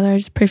 And Father, I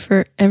just pray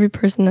for every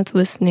person that's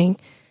listening,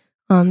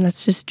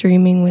 that's just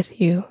dreaming with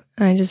you.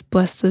 And I just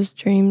bless those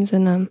dreams.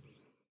 And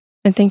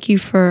I thank you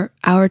for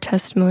our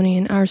testimony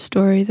and our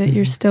story that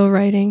you're still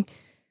writing.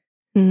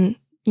 And,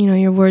 you know,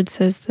 your word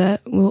says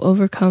that we'll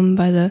overcome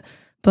by the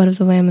blood of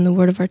the Lamb and the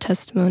word of our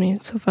testimony.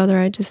 So Father,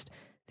 I just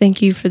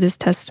thank you for this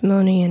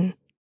testimony, and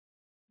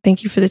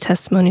thank you for the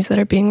testimonies that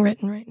are being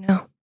written right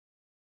now.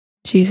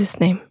 In Jesus'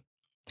 name,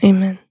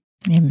 amen.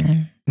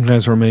 Amen. You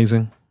guys are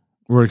amazing.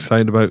 We're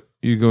excited about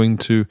you going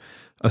to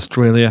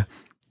Australia.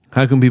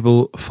 How can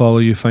people follow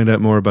you, find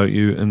out more about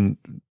you, and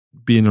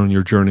being on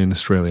your journey in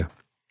Australia?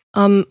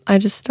 I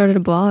just started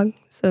a blog,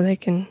 so they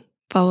can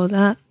follow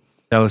that.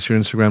 Tell us your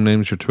Instagram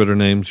names, your Twitter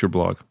names, your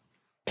blog.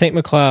 Tink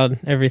McLeod,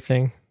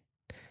 everything.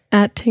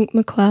 At Tink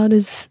McLeod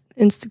is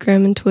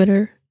Instagram and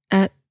Twitter.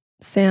 At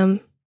Sam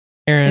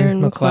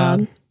Aaron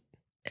McLeod.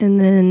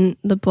 And then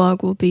the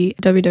blog will be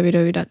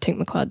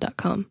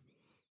www.tinkmcleod.com.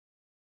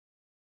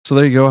 So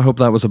there you go. I hope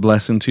that was a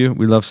blessing to you.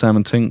 We love Sam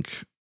and Tink.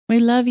 We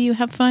love you.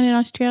 Have fun in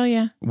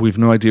Australia. We've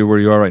no idea where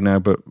you are right now,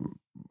 but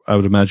I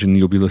would imagine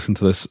you'll be listening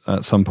to this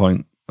at some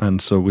point.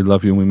 And so we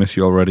love you and we miss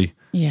you already.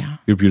 Yeah.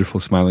 Your beautiful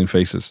smiling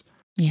faces.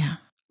 Yeah.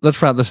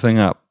 Let's wrap this thing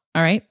up.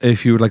 All right.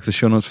 If you would like the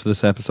show notes for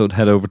this episode,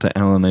 head over to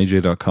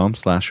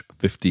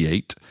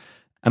ellenaj.com/58.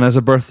 And as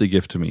a birthday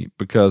gift to me,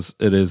 because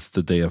it is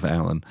the day of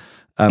Ellen,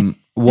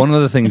 one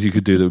of the things you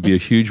could do that would be a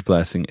huge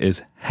blessing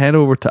is head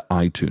over to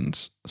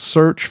iTunes,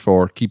 search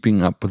for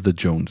Keeping Up with the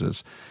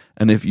Joneses.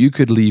 And if you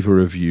could leave a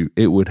review,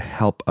 it would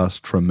help us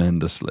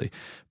tremendously.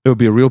 It would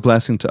be a real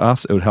blessing to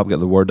us. It would help get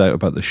the word out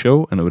about the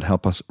show, and it would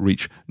help us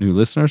reach new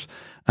listeners.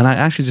 And I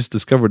actually just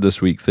discovered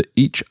this week that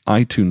each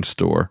iTunes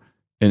store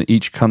in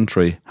each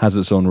country has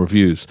its own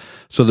reviews.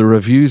 So the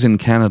reviews in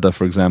Canada,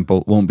 for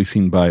example, won't be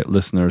seen by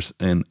listeners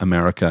in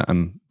America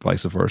and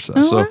vice versa.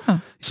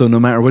 Wow. So no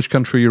matter which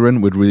country you're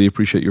in, we'd really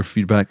appreciate your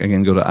feedback.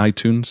 Again, go to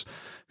iTunes,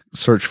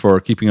 search for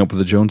Keeping Up with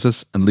the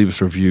Joneses, and leave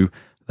us a review.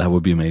 That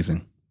would be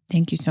amazing.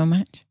 Thank you so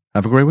much.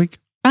 Have a great week.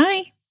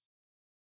 Bye.